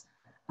as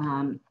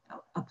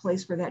a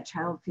place where that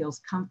child feels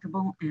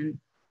comfortable. And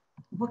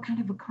what kind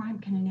of a crime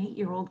can an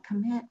 8-year-old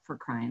commit, for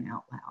crying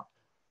out loud?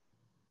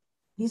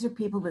 These are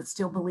people that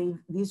still believe,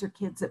 these are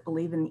kids that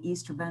believe in the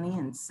Easter Bunny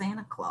and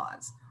Santa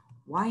Claus.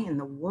 Why in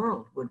the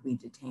world would we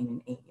detain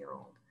an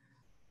 8-year-old?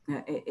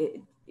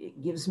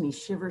 It gives me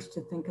shivers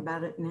to think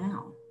about it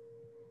now.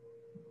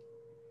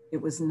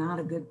 It was not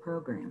a good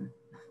program.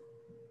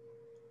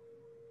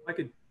 I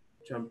could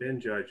jump in,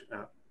 Judge.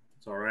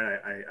 It's all right.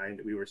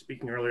 We were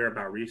speaking earlier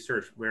about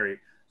research very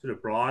sort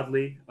of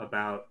broadly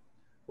about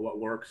what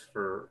works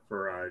for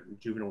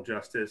juvenile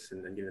justice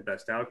and getting the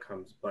best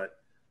outcomes, but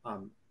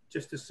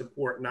just to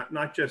support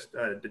not just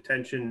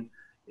detention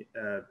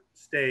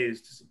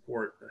stays to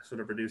support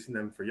sort of reducing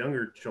them for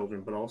younger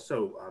children, but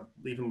also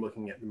even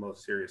looking at the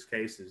most serious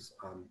cases.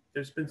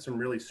 There's been some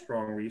really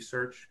strong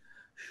research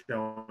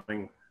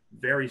showing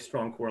very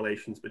strong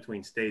correlations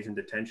between stays in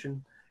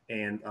detention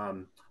and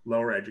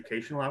lower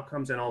educational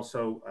outcomes, and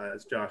also,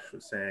 as Josh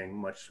was saying,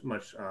 much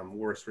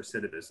worse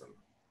recidivism.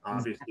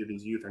 Obviously,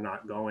 these youth are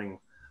not going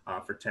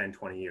for 10,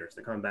 20 years.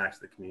 They're coming back to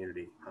the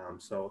community.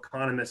 So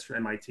economists from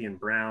MIT and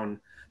Brown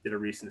did a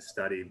recent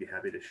study, I'd be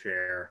happy to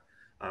share,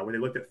 where they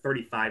looked at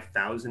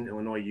 35,000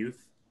 Illinois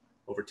youth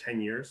over 10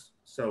 years.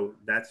 So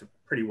that's a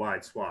pretty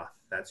wide swath.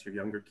 That's your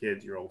younger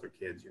kids, your older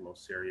kids, your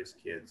most serious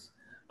kids.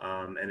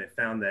 And it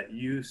found that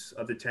use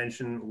of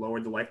detention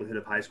lowered the likelihood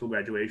of high school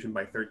graduation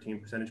by 13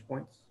 percentage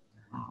points,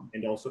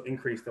 and also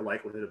increased the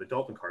likelihood of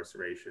adult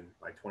incarceration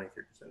by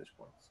 23 percentage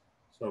points.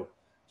 So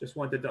just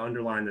wanted to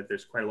underline that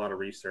there's quite a lot of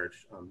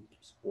research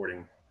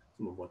supporting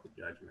some of what the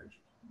judge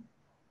mentioned.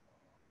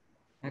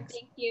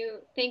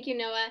 Thank you,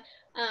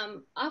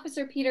 Noah.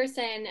 Officer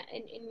Peterson,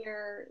 in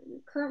your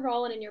current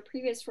role and in your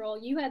previous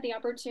role, you had the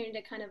opportunity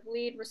to kind of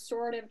lead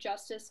restorative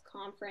justice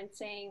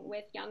conferencing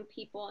with young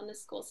people in the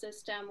school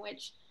system,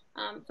 which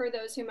for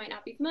those who might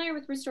not be familiar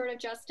with restorative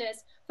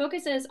justice,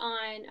 focuses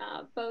on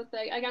both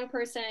a young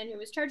person who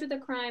was charged with a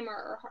crime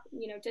or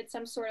did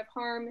some sort of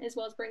harm, as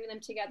well as bringing them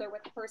together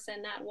with the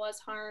person that was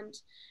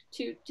harmed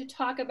to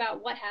talk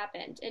about what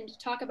happened and to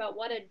talk about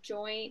what a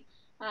joint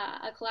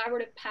a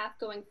collaborative path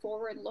going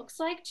forward looks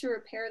like to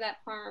repair that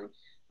harm.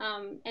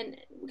 And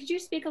could you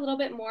speak a little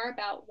bit more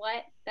about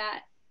what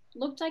that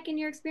looked like in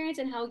your experience,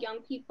 and how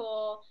young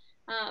people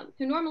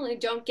who normally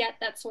don't get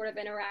that sort of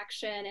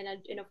interaction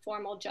in a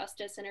formal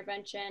justice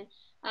intervention,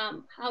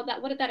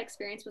 what that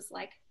experience was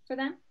like for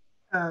them?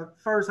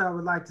 First, I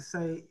would like to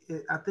say,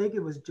 I think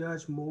it was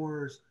Judge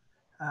Moore's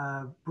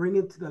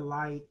bringing to the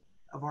light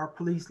of our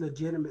police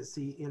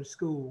legitimacy in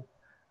school.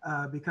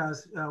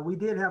 Because we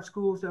did have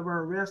schools that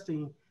were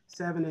arresting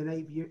 7 and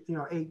 8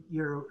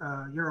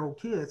 year old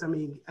kids. I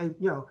mean,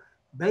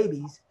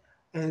 babies.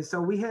 And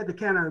so we had to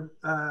kind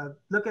of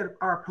look at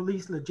our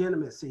police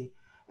legitimacy,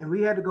 and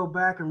we had to go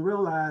back and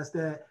realize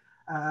that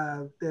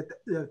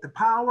the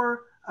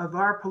power of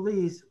our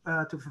police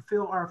to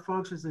fulfill our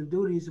functions and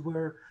duties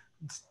were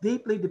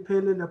deeply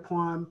dependent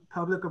upon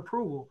public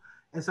approval.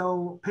 And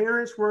so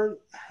parents weren't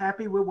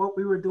happy with what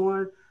we were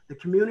doing. The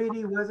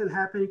community wasn't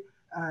happy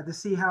to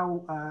see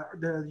how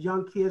the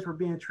young kids were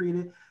being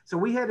treated. So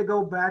we had to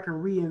go back and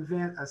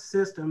reinvent a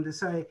system to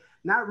say,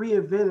 not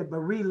reinvent it,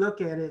 but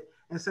relook at it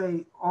and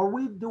say, are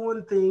we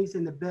doing things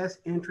in the best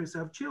interest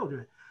of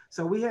children?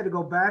 So we had to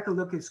go back and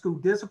look at school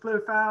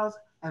discipline files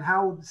and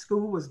how the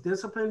school was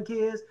disciplining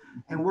kids,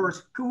 and were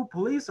school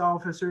police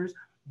officers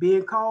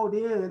being called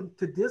in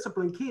to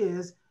discipline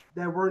kids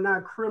that were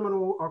not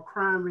criminal or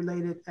crime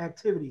related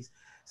activities.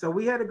 So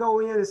we had to go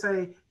in and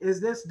say, is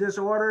this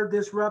disorder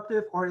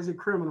disruptive or is it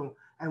criminal?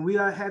 And we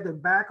had to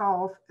back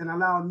off and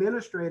allow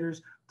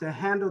administrators to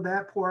handle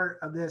that part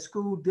of their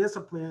school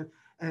discipline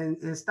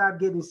and stop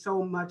getting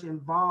so much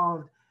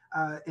involved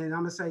in, I'm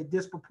gonna say,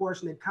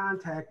 disproportionate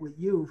contact with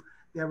youth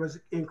that was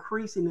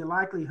increasing the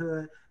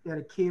likelihood that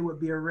a kid would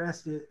be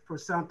arrested for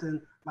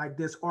something like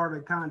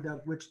disorderly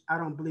conduct, which I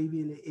don't believe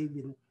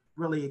even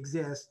really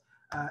exists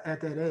at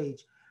that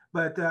age.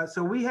 But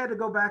so we had to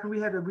go back and we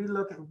had to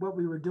relook at what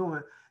we were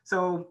doing.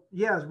 So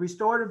yes,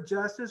 restorative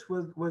justice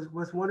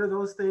was one of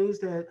those things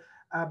that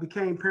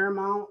became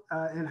paramount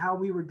in how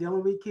we were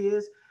dealing with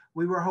kids.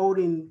 We were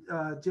holding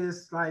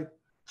just like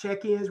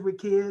check-ins with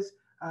kids.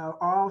 Our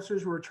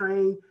officers were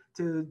trained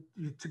to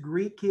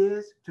greet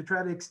kids, to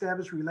try to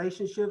establish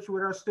relationships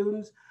with our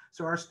students.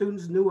 So our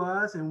students knew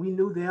us and we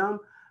knew them.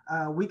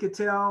 We could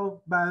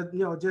tell by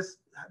just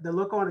the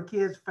look on a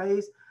kid's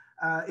face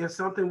if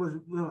something was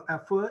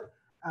afoot.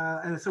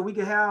 And so we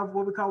could have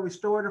what we call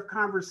restorative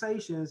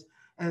conversations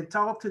and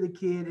talk to the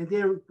kid and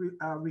then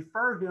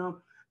refer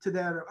him to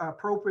that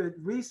appropriate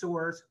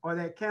resource or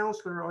that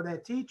counselor or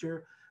that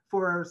teacher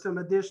for some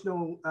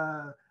additional,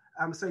 I'm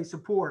gonna say,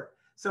 support.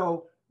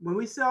 So when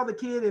we saw the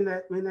kid in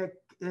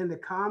the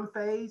calm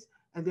phase,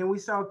 and then we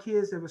saw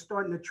kids that were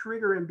starting to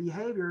trigger in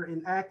behavior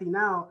and acting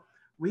out,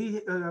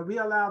 we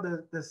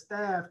allowed the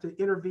staff to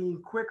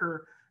intervene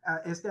quicker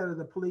instead of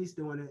the police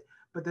doing it.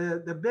 But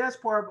the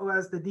best part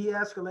was the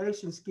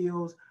de-escalation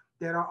skills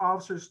that our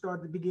officers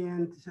started to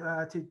begin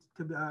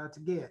to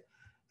get.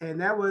 And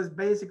that was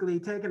basically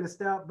taking a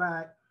step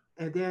back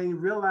and then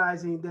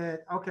realizing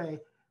that, okay,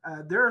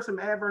 there are some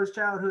adverse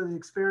childhood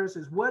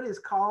experiences. What is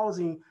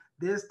causing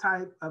this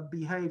type of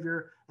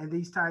behavior and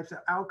these types of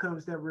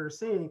outcomes that we're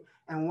seeing?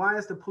 And why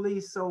is the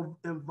police so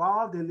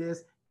involved in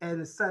this and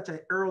in such an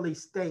early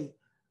state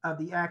of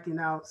the acting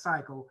out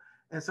cycle?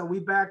 And so we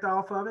backed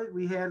off of it.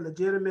 We had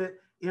legitimate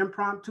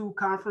impromptu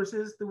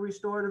conferences through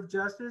restorative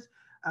justice.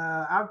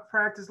 I've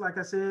practiced, like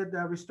I said,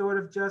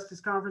 restorative justice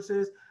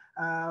conferences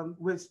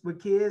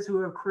with kids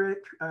who have,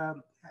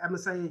 I'm gonna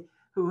say,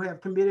 who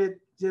have committed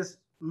just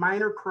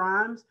minor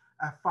crimes,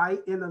 a fight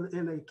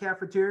in a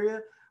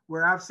cafeteria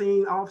where I've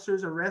seen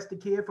officers arrest a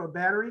kid for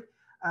battery.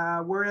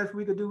 Whereas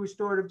we could do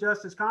restorative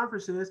justice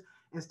conferences,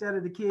 instead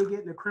of the kid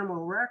getting a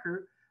criminal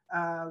record,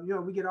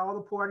 we get all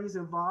the parties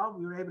involved.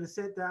 We were able to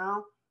sit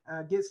down,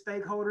 get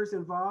stakeholders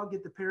involved,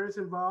 get the parents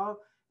involved,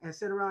 and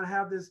sit around and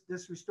have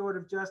this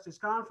restorative justice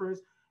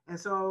conference. And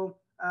so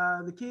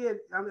the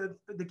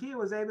kid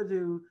was able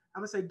to,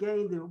 I'm gonna say,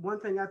 gain the one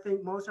thing I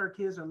think most of our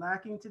kids are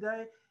lacking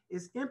today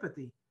is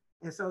empathy.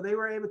 And so they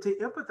were able to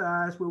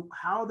empathize with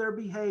how their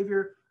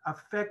behavior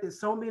affected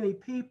so many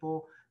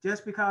people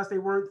just because they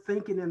weren't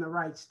thinking in the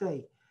right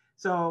state.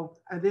 So,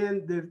 and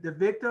then the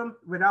victim,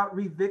 without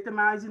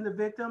re-victimizing the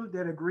victim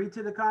that agreed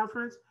to the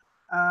conference,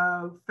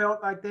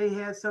 felt like they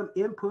had some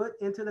input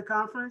into the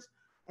conference.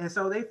 And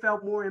so they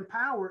felt more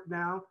empowered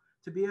now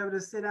to be able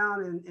to sit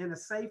down in a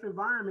safe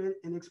environment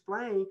and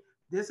explain,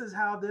 this is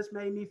how this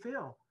made me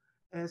feel.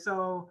 And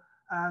so,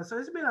 so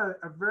it's been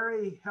a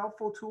very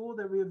helpful tool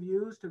that we have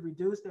used to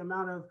reduce the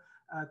amount of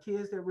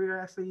kids that we're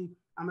actually,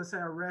 I'm gonna say,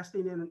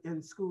 arresting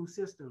in school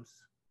systems.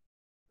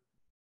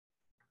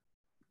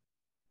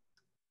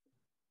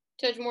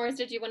 Judge Morris,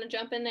 did you want to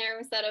jump in there?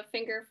 Was that a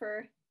finger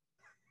for?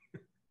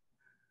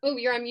 Oh,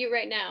 you're on mute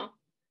right now.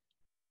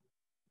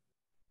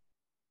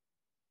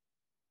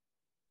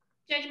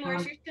 Judge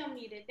Morris, you're still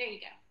muted. There you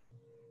go.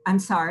 I'm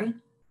sorry.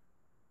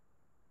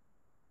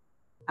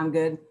 I'm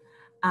good.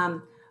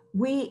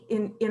 We,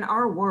 in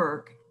our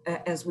work,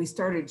 as we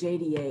started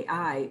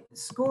JDAI,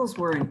 schools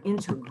were an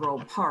integral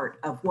part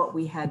of what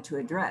we had to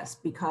address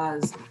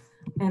because,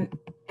 and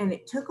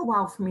it took a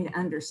while for me to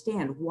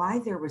understand why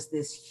there was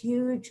this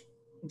huge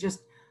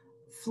just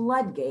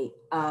floodgate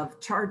of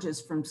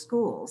charges from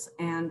schools.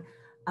 And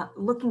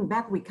looking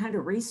back, we kind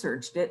of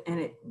researched it, and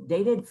it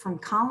dated from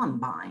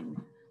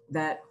Columbine,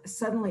 that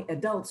suddenly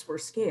adults were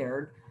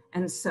scared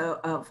and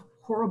so of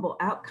horrible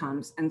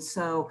outcomes. And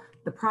so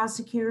the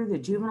prosecutor, the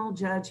juvenile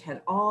judge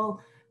had all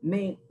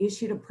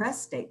issued a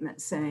press statement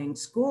saying,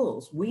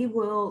 schools, we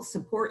will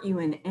support you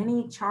in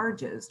any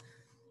charges.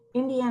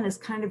 Indiana is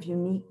kind of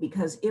unique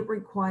because it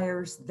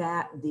requires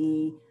that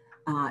the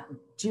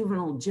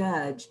juvenile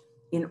judge,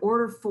 in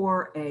order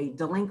for a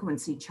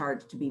delinquency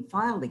charge to be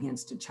filed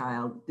against a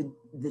child,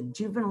 the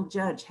juvenile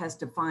judge has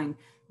to find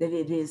that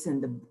it is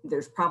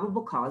there's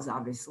probable cause,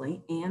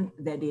 obviously, and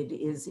that it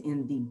is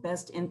in the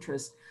best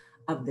interest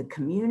of the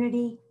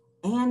community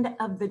and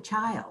of the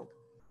child.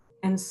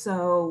 And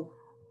so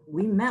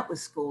we met with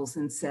schools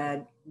and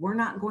said, we're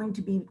not going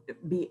to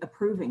be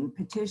approving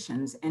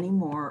petitions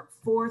anymore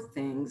for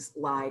things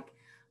like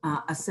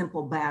a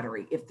simple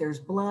battery. If there's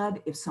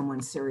blood, if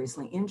someone's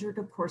seriously injured,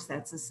 of course,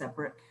 that's a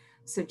separate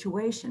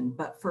situation.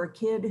 But for a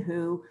kid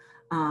who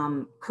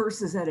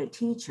curses at a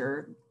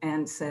teacher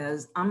and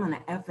says, I'm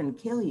gonna effing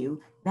kill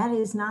you, that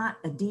is not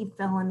a D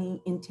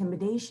felony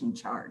intimidation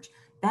charge.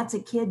 That's a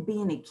kid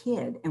being a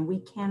kid, and we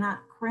cannot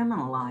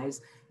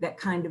criminalize that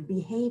kind of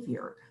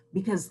behavior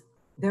because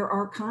there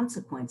are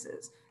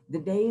consequences. The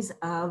days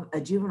of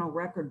a juvenile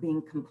record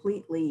being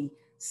completely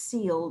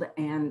sealed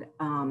and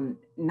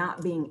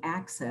not being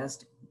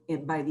accessed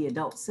by the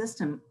adult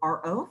system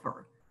are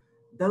over.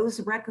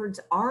 Those records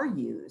are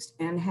used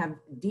and have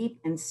deep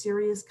and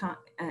serious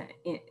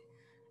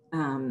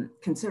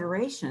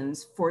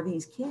considerations for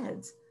these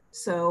kids.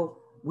 So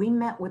we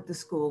met with the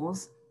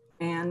schools,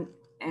 and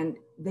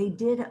they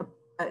did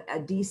a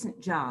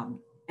decent job,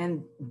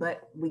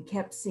 but we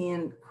kept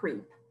seeing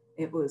creep.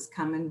 It was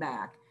coming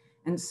back.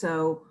 And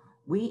so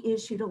we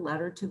issued a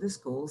letter to the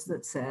schools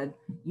that said,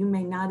 you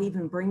may not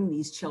even bring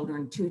these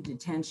children to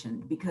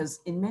detention,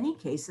 because in many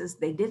cases,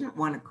 they didn't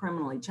want to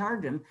criminally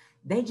charge them.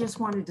 They just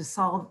wanted to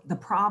solve the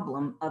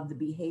problem of the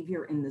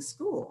behavior in the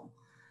school.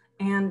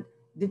 And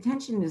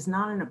detention is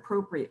not an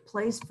appropriate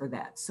place for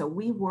that. So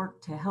we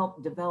work to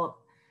help develop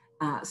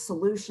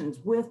solutions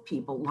with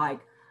people like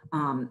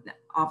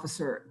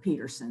Officer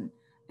Peterson,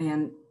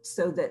 and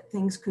so that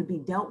things could be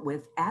dealt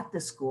with at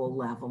the school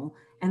level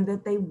and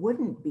that they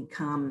wouldn't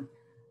become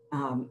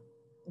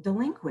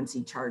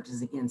delinquency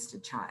charges against a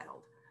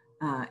child.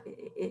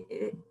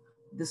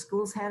 The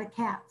schools had a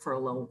cap for a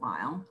little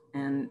while,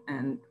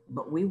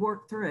 but we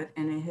worked through it,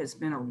 and it has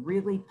been a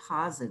really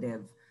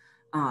positive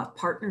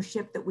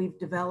partnership that we've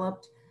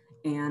developed.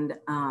 And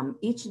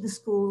each of the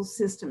school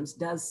systems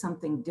does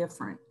something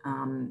different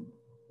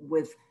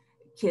with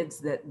kids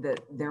that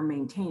they're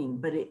maintaining,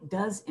 but it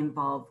does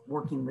involve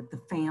working with the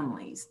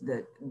families,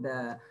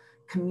 the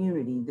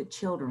community, the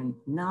children,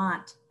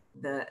 not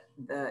the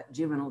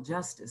juvenile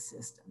justice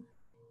system.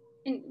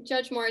 And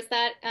Judge Moore, is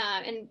that,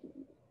 and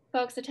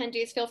folks,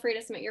 attendees, feel free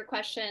to submit your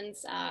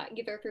questions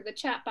either through the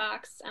chat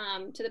box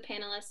to the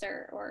panelists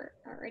or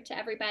to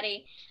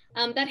everybody.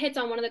 That hits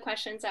on one of the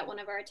questions that one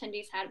of our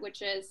attendees had,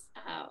 which is,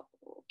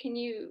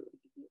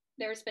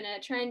 there's been a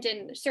trend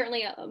and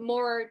certainly a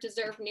more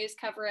deserved news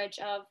coverage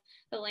of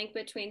the link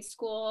between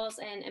schools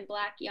and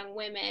Black young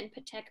women,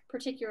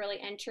 particularly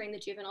entering the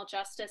juvenile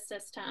justice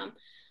system.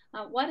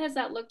 What has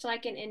that looked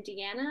like in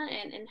Indiana,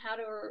 and how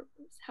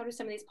do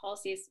some of these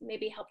policies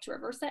maybe help to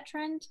reverse that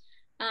trend?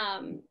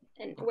 And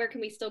where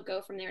can we still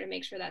go from there to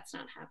make sure that's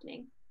not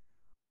happening?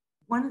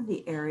 One of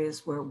the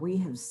areas where we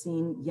have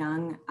seen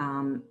young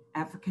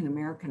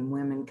African-American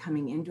women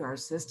coming into our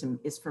system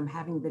is from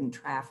having been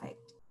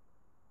trafficked.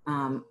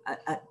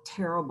 A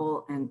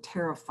terrible and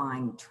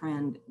terrifying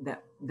trend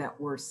that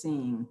we're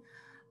seeing.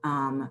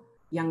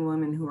 Young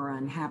women who are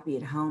unhappy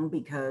at home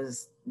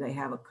because they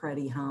have a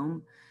cruddy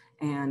home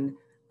and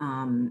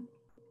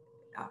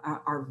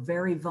are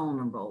very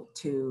vulnerable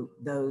to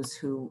those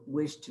who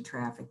wish to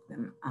traffic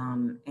them.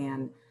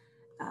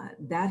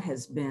 That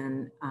has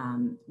been,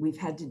 we've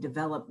had to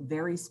develop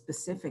very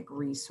specific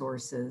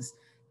resources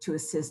to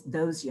assist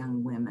those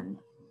young women.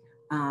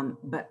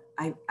 But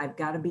I've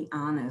got to be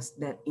honest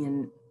that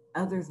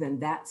other than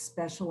that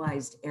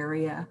specialized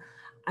area,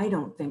 I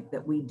don't think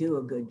that we do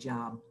a good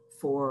job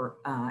for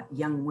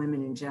young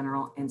women in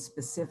general, and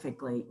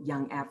specifically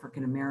young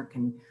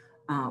African-American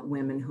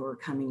women who are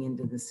coming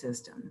into the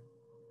system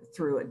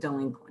through a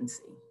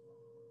delinquency.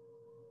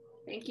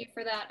 Thank you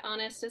for that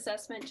honest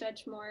assessment,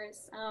 Judge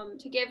Moores.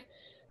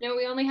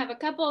 We only have a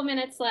couple of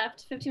minutes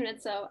left, 15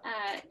 minutes. So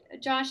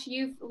Josh,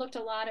 you've looked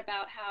a lot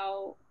about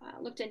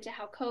looked into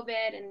how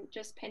COVID and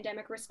just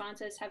pandemic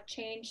responses have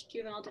changed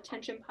juvenile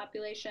detention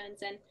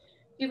populations and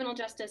juvenile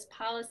justice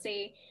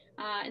policy.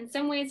 In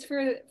some ways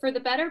for the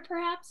better,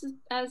 perhaps,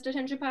 as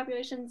detention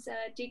populations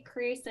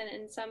decrease, and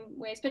in some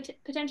ways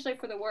potentially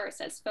for the worse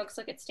as folks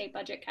look at state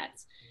budget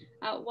cuts.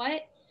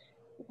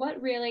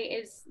 What really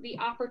is the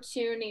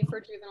opportunity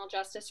for juvenile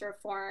justice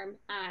reform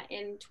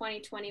in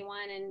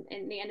 2021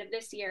 and the end of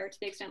this year, to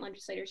the extent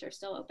legislators are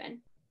still open?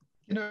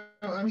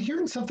 I'm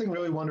hearing something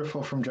really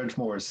wonderful from Judge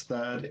Morse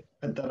that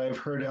I've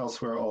heard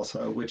elsewhere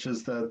also, which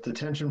is that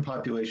detention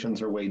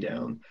populations are way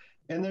down.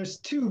 And there's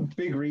two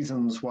big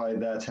reasons why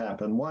that's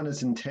happened. One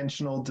is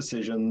intentional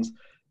decisions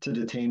to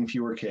detain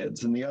fewer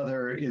kids. And the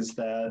other is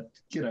that,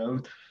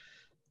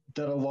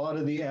 that a lot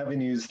of the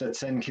avenues that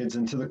send kids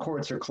into the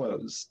courts are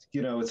closed.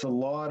 It's a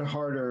lot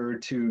harder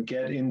to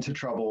get into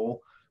trouble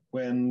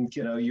when,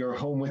 you're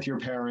home with your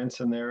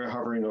parents and they're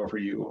hovering over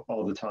you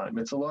all the time.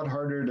 It's a lot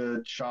harder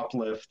to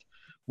shoplift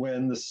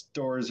when the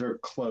stores are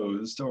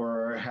closed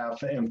or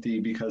half empty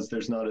because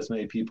there's not as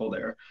many people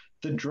there.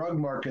 The drug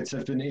markets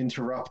have been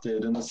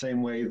interrupted in the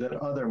same way that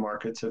other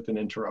markets have been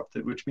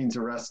interrupted, which means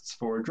arrests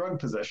for drug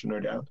possession are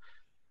down.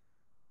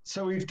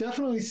 So we've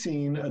definitely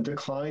seen a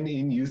decline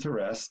in youth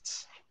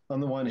arrests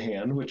on the one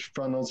hand, which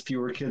funnels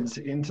fewer kids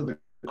into the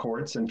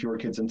courts and fewer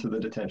kids into the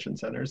detention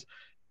centers,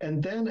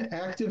 and then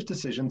active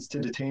decisions to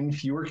detain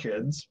fewer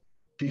kids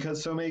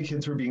because so many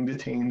kids were being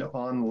detained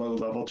on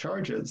low-level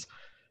charges.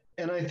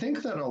 And I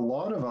think that a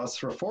lot of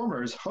us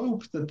reformers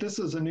hope that this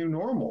is a new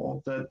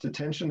normal, that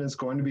detention is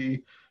going to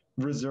be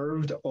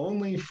reserved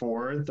only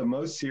for the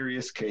most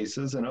serious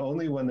cases and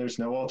only when there's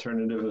no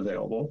alternative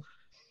available.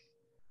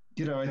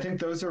 I think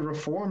those are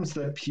reforms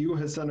that Pew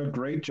has done a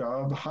great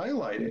job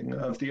highlighting,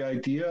 of the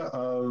idea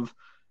of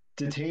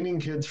detaining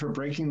kids for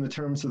breaking the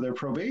terms of their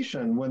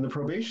probation when the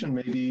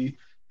probation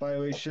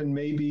violation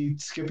may be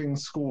skipping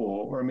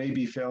school or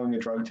maybe failing a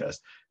drug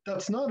test.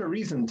 that's not a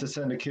reason to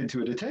send a kid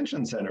to a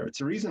detention center.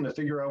 It's a reason to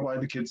figure out why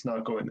the kid's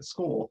not going to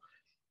school.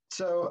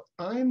 So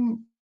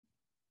I'm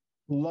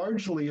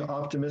largely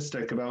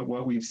optimistic about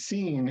what we've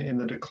seen in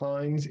the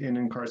declines in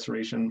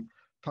incarceration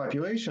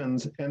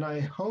populations. And I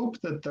hope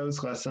that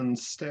those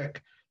lessons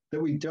stick,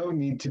 that we don't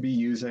need to be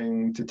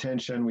using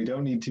detention, we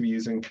don't need to be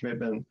using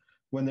commitment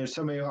when there's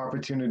so many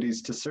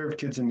opportunities to serve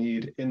kids in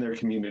need in their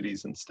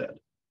communities instead.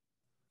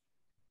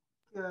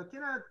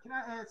 Can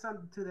I add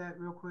something to that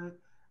real quick?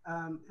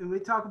 And we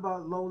talk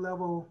about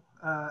low-level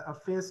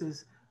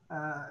offenses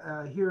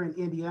here in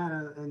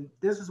Indiana, and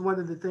this is one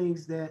of the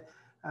things that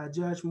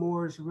Judge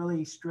Moore's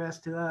really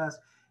stressed to us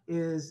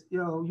is,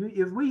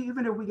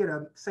 even if we get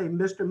a, say,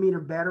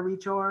 misdemeanor battery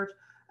charge,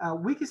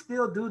 we can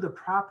still do the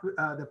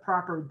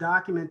proper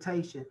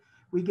documentation.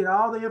 We get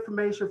all the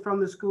information from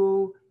the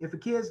school. If a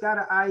kid's got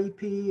an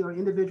IEP or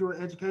individual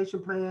education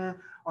plan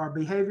or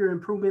behavior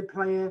improvement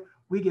plan,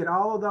 we get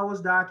all of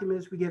those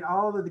documents. We get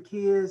all of the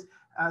kids,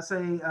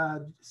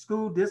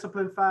 school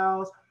discipline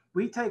files.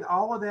 We take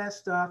all of that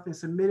stuff and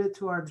submit it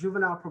to our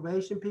juvenile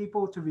probation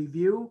people to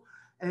review.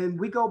 And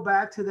we go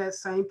back to that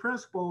same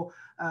principle.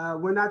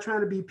 We're not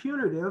trying to be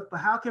punitive, but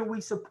how can we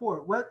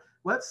support?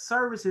 What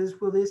services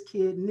will this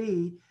kid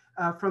need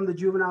from the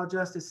juvenile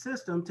justice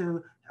system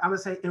to, I'm gonna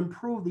say,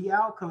 improve the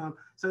outcome?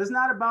 So it's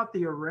not about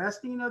the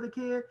arresting of the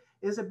kid.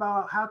 It's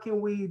about how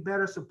can we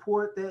better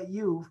support that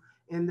youth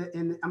in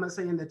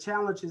the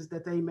challenges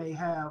that they may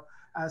have.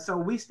 So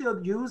we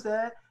still use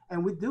that,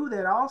 and we do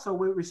that also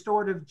with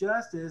restorative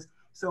justice.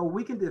 So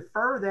we can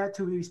defer that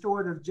to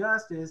restorative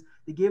justice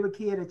to give a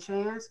kid a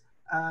chance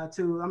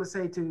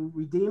to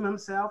redeem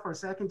himself or a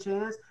second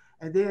chance,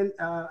 and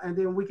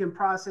then we can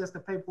process the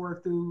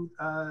paperwork through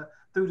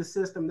the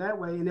system that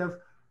way. And if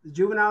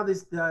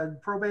the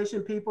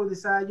probation people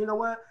decide,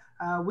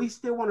 we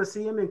still want to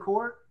see him in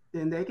court,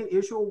 then they can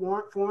issue a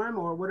warrant for him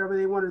or whatever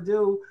they want to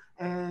do,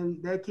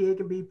 and that kid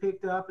can be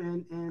picked up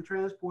and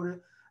transported.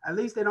 At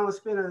least they don't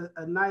spend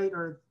a night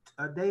or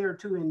a day or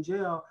two in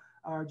jail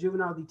or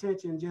juvenile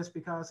detention just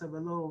because of a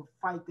little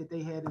fight that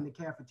they had in the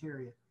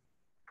cafeteria.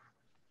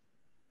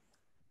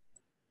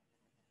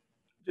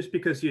 Just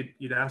because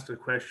you'd asked a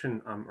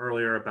question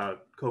earlier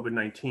about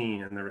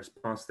COVID-19 and the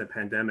response to the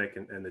pandemic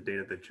and the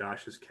data that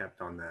Josh has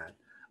kept on that,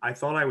 I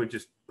thought I would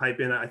just pipe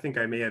in. I think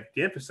I may have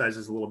de-emphasized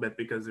this a little bit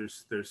because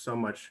there's so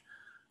much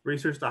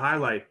research to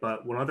highlight,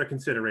 but one other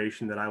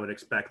consideration that I would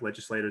expect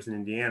legislators in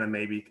Indiana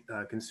may be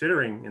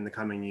considering in the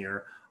coming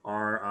year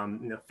are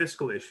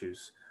fiscal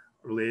issues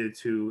related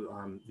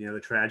to the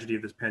tragedy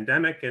of this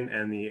pandemic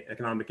and the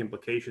economic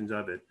implications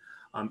of it.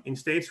 In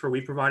states where we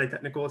provided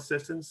technical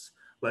assistance,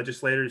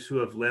 legislators who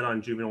have led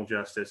on juvenile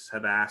justice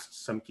have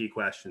asked some key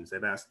questions.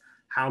 They've asked,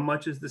 how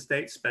much is the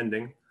state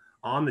spending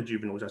on the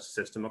juvenile justice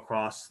system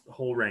across the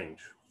whole range,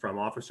 from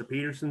Officer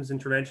Peterson's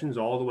interventions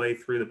all the way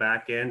through the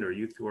back end or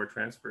youth who are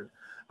transferred?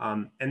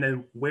 And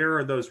then where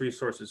are those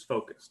resources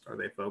focused? Are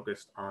they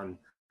focused on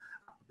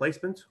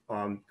placement?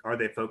 Are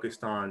they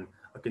focused on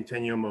a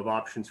continuum of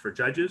options for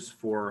judges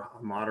for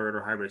moderate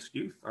or high-risk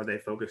youth? Are they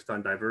focused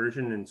on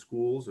diversion in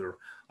schools or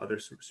other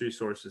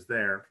resources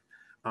there?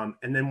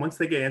 And then once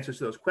they get answers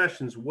to those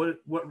questions, what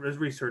does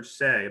research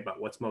say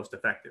about what's most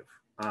effective?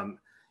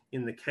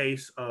 In the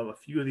case of a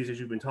few of these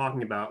issues we've been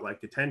talking about,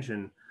 like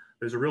detention,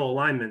 there's a real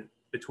alignment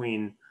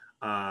between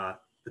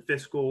the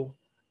fiscal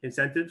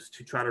incentives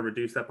to try to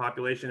reduce that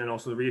population and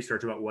also the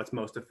research about what's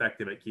most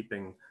effective at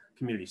keeping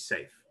communities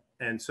safe.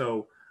 And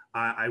so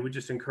I would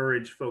just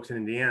encourage folks in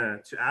Indiana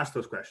to ask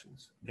those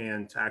questions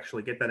and to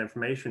actually get that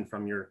information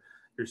from your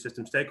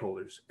system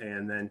stakeholders,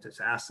 and then to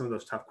ask some of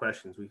those tough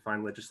questions. We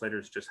find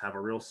legislators just have a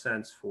real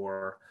sense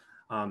for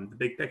the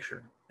big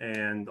picture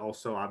and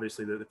also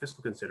obviously the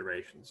fiscal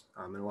considerations.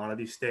 In a lot of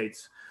these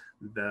states,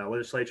 the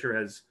legislature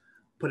has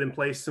put in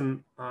place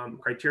some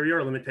criteria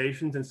or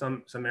limitations in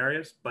some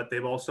areas, but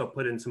they've also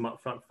put in some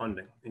upfront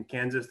funding. In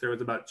Kansas, there was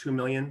about $2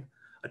 million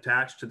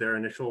attached to their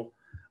initial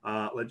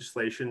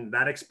legislation.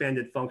 That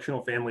expanded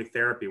functional family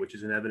therapy, which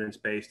is an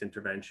evidence-based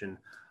intervention,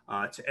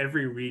 to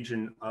every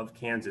region of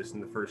Kansas in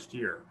the first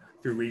year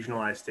through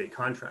regionalized state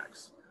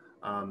contracts.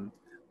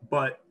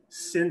 But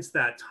since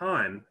that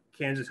time,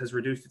 Kansas has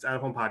reduced its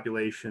out-of-home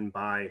population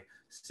by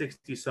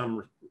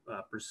 60-some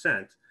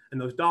 %,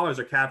 and those dollars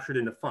are captured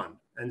in the fund.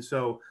 And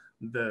so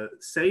the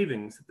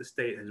savings that the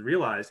state has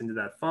realized into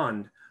that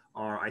fund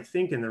are, I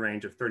think, in the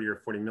range of 30 or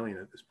 40 million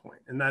at this point.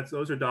 And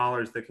those are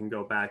dollars that can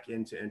go back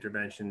into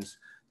interventions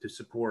to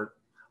support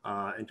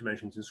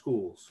interventions in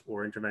schools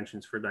or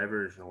interventions for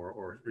diversion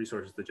or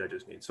resources the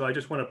judges need. So I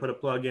just want to put a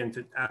plug in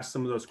to ask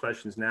some of those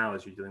questions now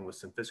as you're dealing with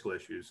some fiscal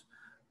issues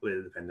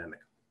related to the pandemic.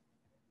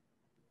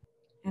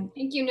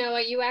 Thank you,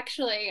 Noah. You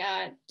actually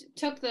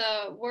took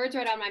the words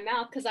right out of my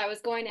mouth, because I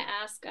was going to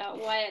ask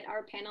what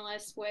our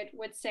panelists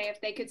would say if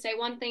they could say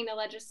one thing to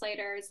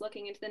legislators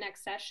looking into the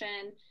next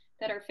session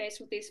that are faced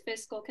with these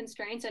fiscal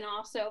constraints and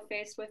also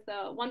faced with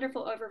a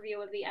wonderful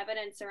overview of the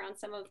evidence around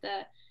some of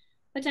the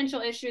potential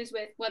issues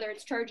with whether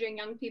it's charging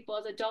young people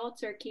as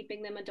adults or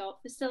keeping them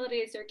adult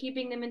facilities or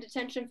keeping them in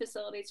detention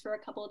facilities for a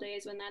couple of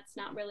days when that's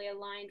not really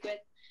aligned with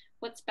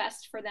what's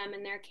best for them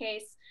in their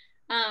case.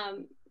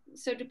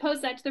 So to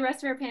pose that to the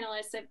rest of our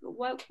panelists,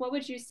 what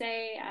would you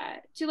say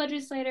to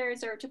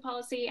legislators or to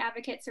policy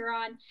advocates who are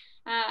on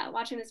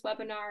watching this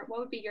webinar? What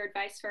would be your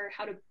advice for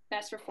how to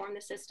best reform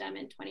the system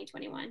in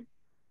 2021?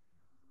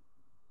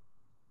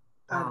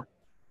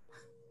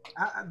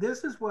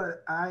 This is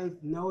what I've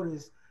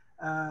noticed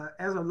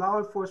as a law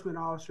enforcement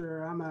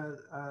officer. I'm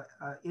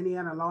a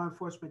Indiana Law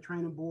Enforcement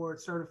Training Board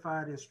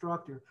certified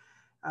instructor.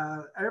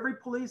 Every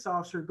police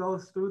officer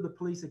goes through the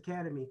police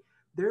academy.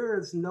 There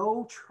is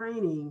no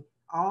training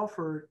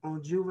offered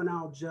on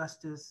juvenile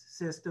justice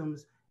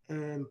systems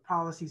and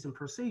policies and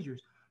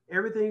procedures.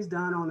 Everything's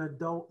done on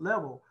adult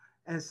level.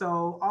 And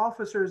so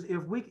officers,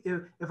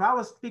 if I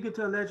was speaking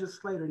to a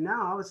legislator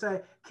now, I would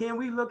say, can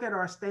we look at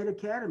our state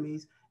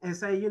academies and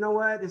say, you know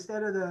what,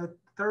 instead of the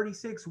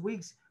 36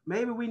 weeks,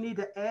 maybe we need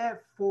to add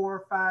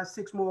 4, 5,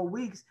 6 more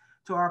weeks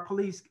to our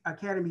police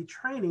academy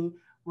training,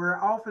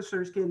 where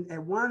officers can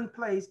at one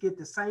place get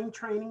the same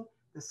training,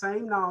 the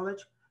same knowledge,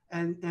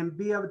 and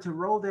be able to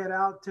roll that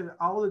out to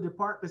all the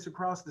departments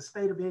across the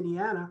state of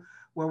Indiana,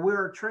 where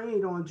we're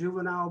trained on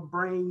juvenile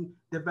brain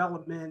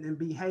development and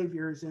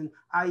behaviors and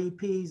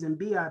IEPs and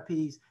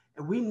BIPs.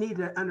 And we need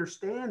to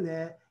understand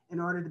that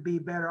in order to be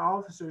better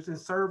officers and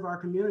serve our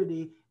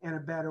community in a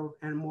better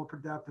and more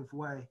productive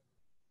way.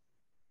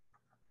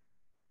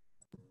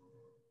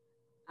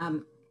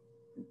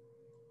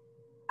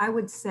 I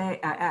would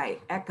say, I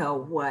echo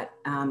what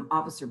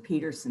Officer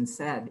Peterson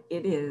said.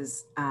 It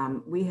is,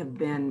 we have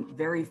been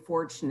very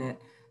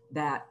fortunate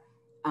that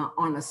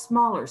on a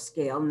smaller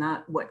scale,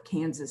 not what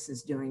Kansas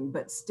is doing,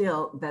 but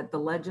still that the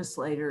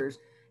legislators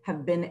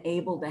have been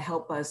able to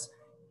help us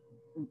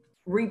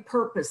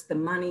repurpose the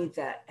money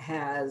that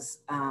has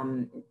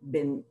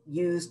been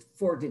used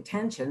for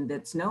detention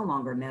that's no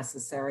longer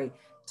necessary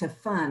to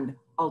fund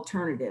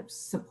alternatives,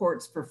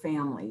 supports for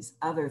families,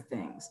 other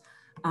things.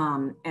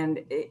 And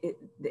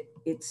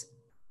it's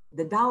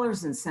the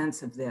dollars and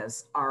cents of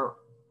this are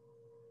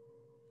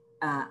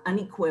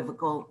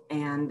unequivocal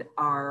and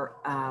are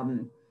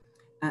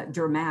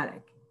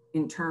dramatic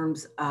in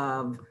terms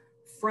of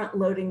front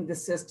loading the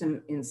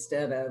system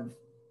instead of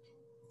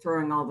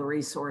throwing all the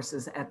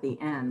resources at the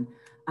end.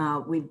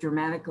 We've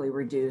dramatically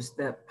reduced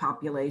the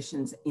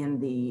populations in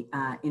the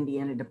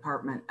Indiana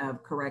Department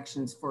of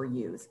Corrections for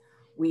Youth.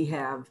 We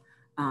have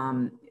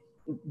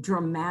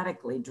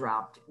dramatically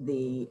dropped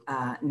the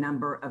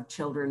number of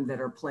children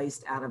that are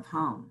placed out of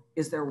home.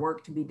 Is there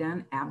work to be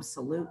done?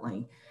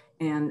 Absolutely.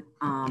 And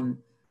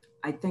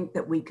I think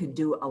that we could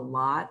do a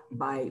lot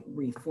by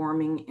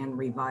reforming and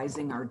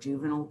revising our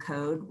juvenile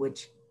code,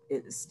 which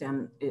it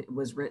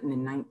was written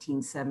in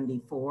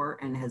 1974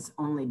 and has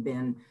only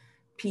been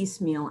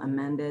piecemeal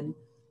amended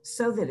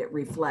so that it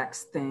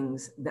reflects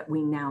things that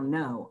we now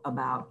know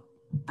about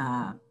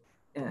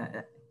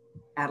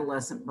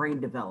adolescent brain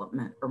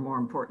development, or more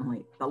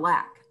importantly, the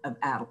lack of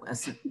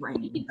adolescent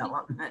brain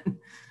development,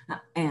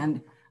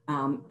 and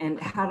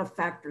how to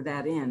factor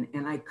that in.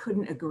 And I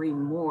couldn't agree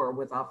more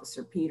with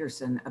Officer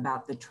Peterson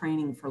about the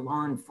training for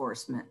law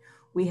enforcement.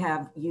 We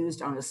have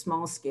used on a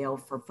small scale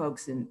for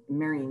folks in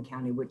Marion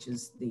County, which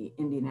is the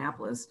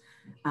Indianapolis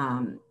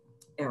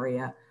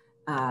area,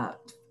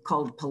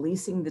 called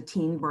Policing the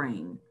Teen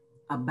Brain,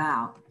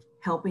 about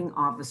helping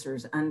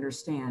officers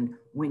understand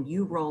when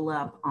you roll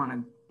up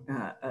on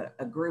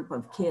a group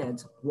of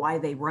kids, why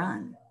they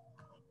run,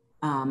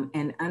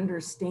 and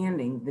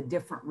understanding the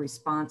different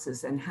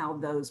responses and how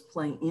those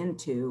play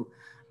into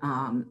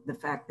the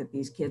fact that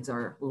these kids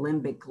are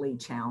limbically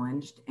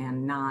challenged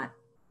and not,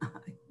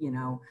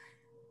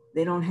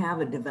 they don't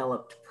have a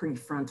developed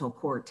prefrontal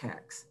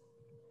cortex.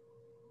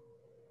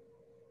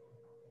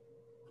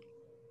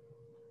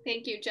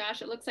 Thank you,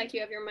 Josh. It looks like you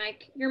have your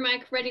mic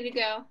ready to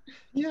go.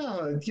 Yeah,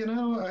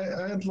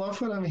 I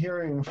love what I'm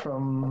hearing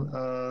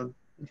from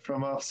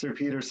Officer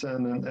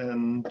Peterson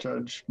and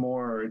Judge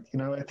Moore.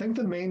 I think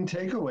the main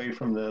takeaway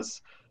from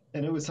this,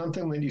 and it was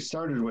something that you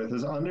started with,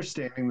 is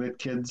understanding that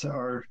kids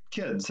are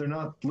kids. They're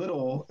not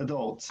little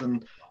adults.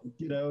 And,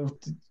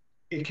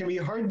 it can be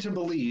hard to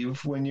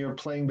believe when you're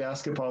playing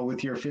basketball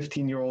with your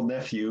 15-year-old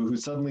nephew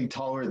who's suddenly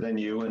taller than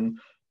you and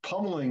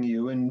pummeling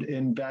you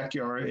in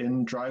backyard,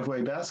 in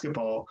driveway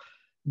basketball,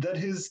 that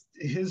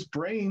his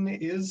brain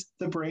is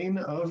the brain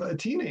of a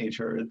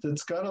teenager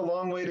that's got a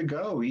long way to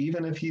go,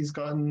 even if he's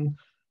gotten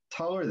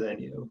taller than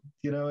you.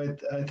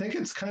 I think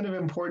it's kind of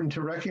important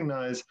to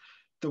recognize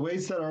the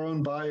ways that our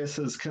own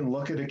biases can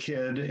look at a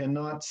kid and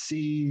not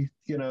see,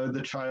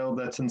 the child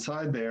that's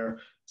inside there,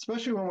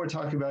 especially when we're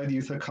talking about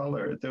youth of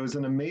color. There was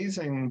an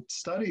amazing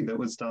study that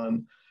was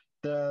done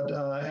that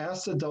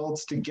asked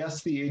adults to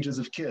guess the ages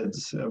of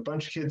kids, a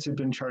bunch of kids who'd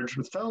been charged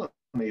with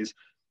felonies,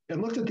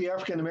 and looked at the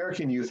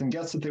African-American youth and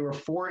guessed that they were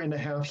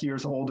 4.5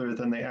 years older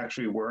than they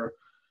actually were,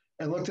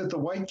 and looked at the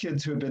white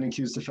kids who had been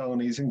accused of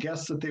felonies and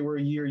guessed that they were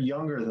a year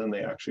younger than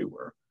they actually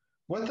were.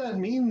 What that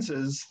means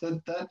is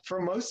that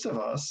for most of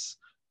us,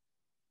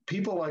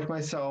 people like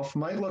myself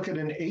might look at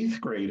an eighth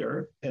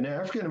grader, an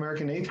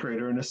African-American eighth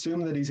grader, and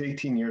assume that he's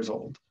 18 years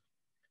old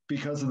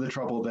because of the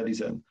trouble that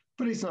he's in.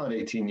 but he's not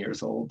 18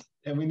 years old.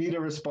 And we need a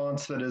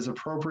response that is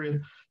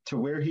appropriate to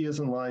where he is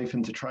in life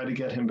and to try to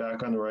get him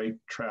back on the right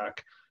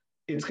track.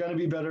 It's going to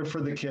be better for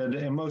the kid.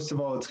 And most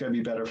of all, it's going to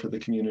be better for the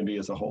community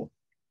as a whole.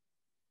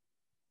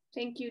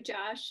 Thank you,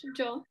 Josh.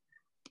 Joel?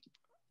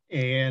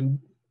 And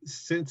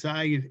since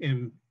I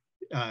am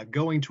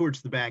going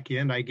towards the back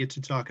end, I get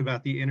to talk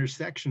about the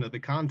intersection of the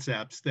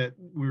concepts that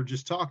were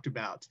just talked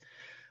about.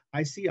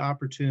 I see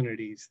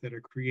opportunities that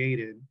are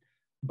created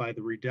by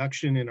the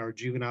reduction in our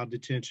juvenile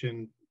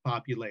detention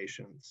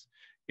populations.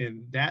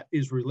 And that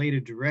is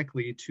related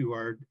directly to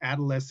our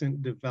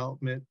adolescent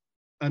development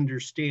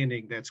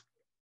understanding that's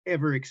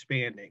ever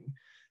expanding.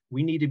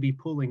 We need to be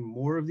pulling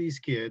more of these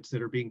kids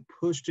that are being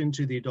pushed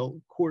into the adult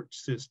court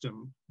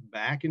system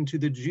back into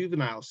the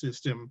juvenile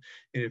system.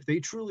 And if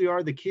they truly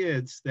are the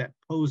kids that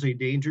pose a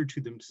danger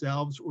to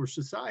themselves or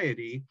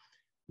society,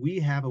 we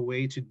have a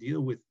way to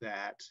deal with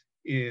that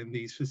in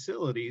these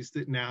facilities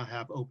that now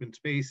have open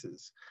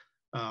spaces.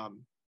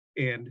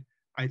 And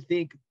I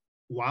think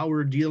while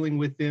we're dealing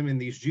with them in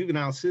these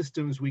juvenile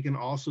systems, we can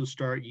also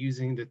start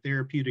using the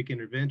therapeutic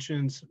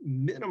interventions,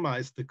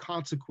 minimize the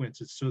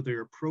consequences so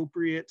they're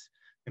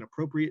an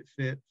appropriate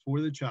fit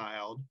for the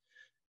child,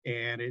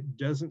 and it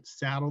doesn't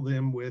saddle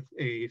them with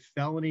a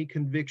felony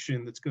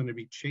conviction that's going to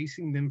be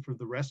chasing them for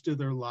the rest of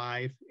their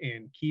life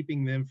and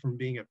keeping them from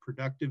being a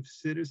productive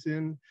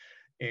citizen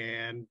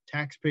and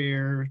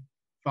taxpayer,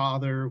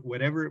 father,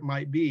 whatever it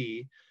might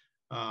be.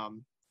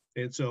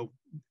 And so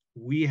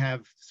we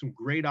have some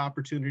great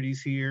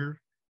opportunities here,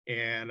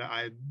 and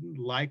I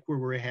like where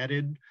we're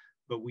headed,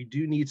 but we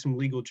do need some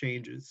legal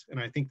changes. And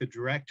I think the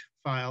direct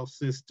file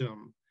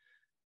system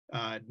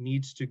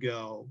needs to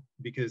go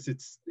because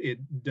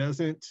it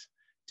doesn't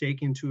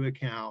take into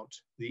account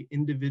the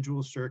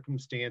individual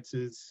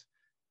circumstances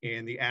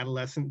and the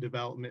adolescent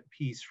development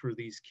piece for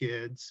these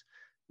kids.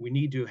 We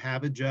need to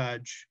have a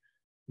judge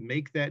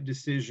make that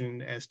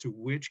decision as to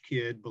which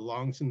kid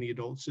belongs in the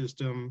adult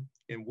system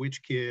and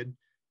which kid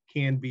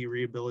can be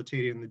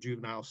rehabilitated in the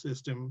juvenile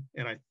system.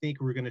 And I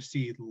think we're going to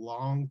see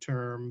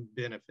long-term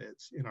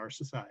benefits in our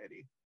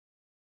society.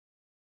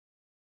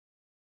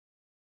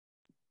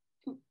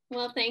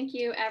 Well, thank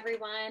you,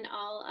 everyone.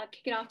 I'll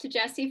kick it off to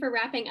Jesse for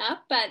wrapping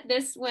up, but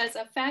this was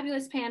a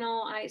fabulous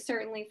panel. I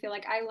certainly feel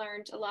like I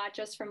learned a lot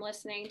just from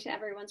listening to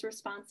everyone's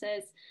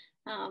responses.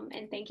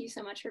 And thank you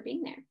so much for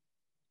being there.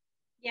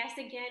 Yes,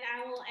 again,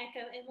 I will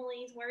echo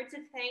Emily's words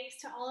of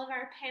thanks to all of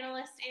our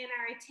panelists and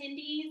our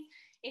attendees.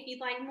 If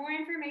you'd like more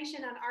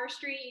information on R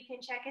Street, you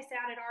can check us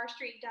out at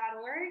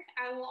rstreet.org.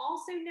 I will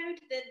also note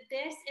that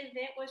this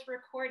event was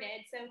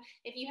recorded. So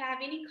if you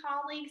have any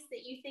colleagues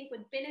that you think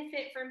would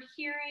benefit from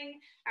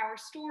hearing our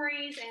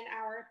stories and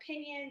our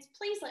opinions,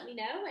 please let me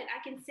know and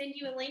I can send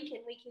you a link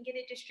and we can get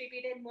it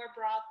distributed more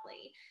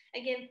broadly.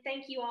 Again,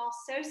 thank you all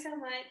so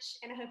much,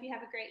 and I hope you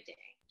have a great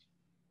day.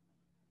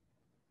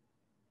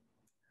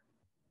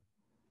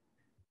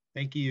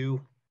 Thank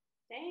you.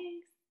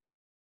 Thanks.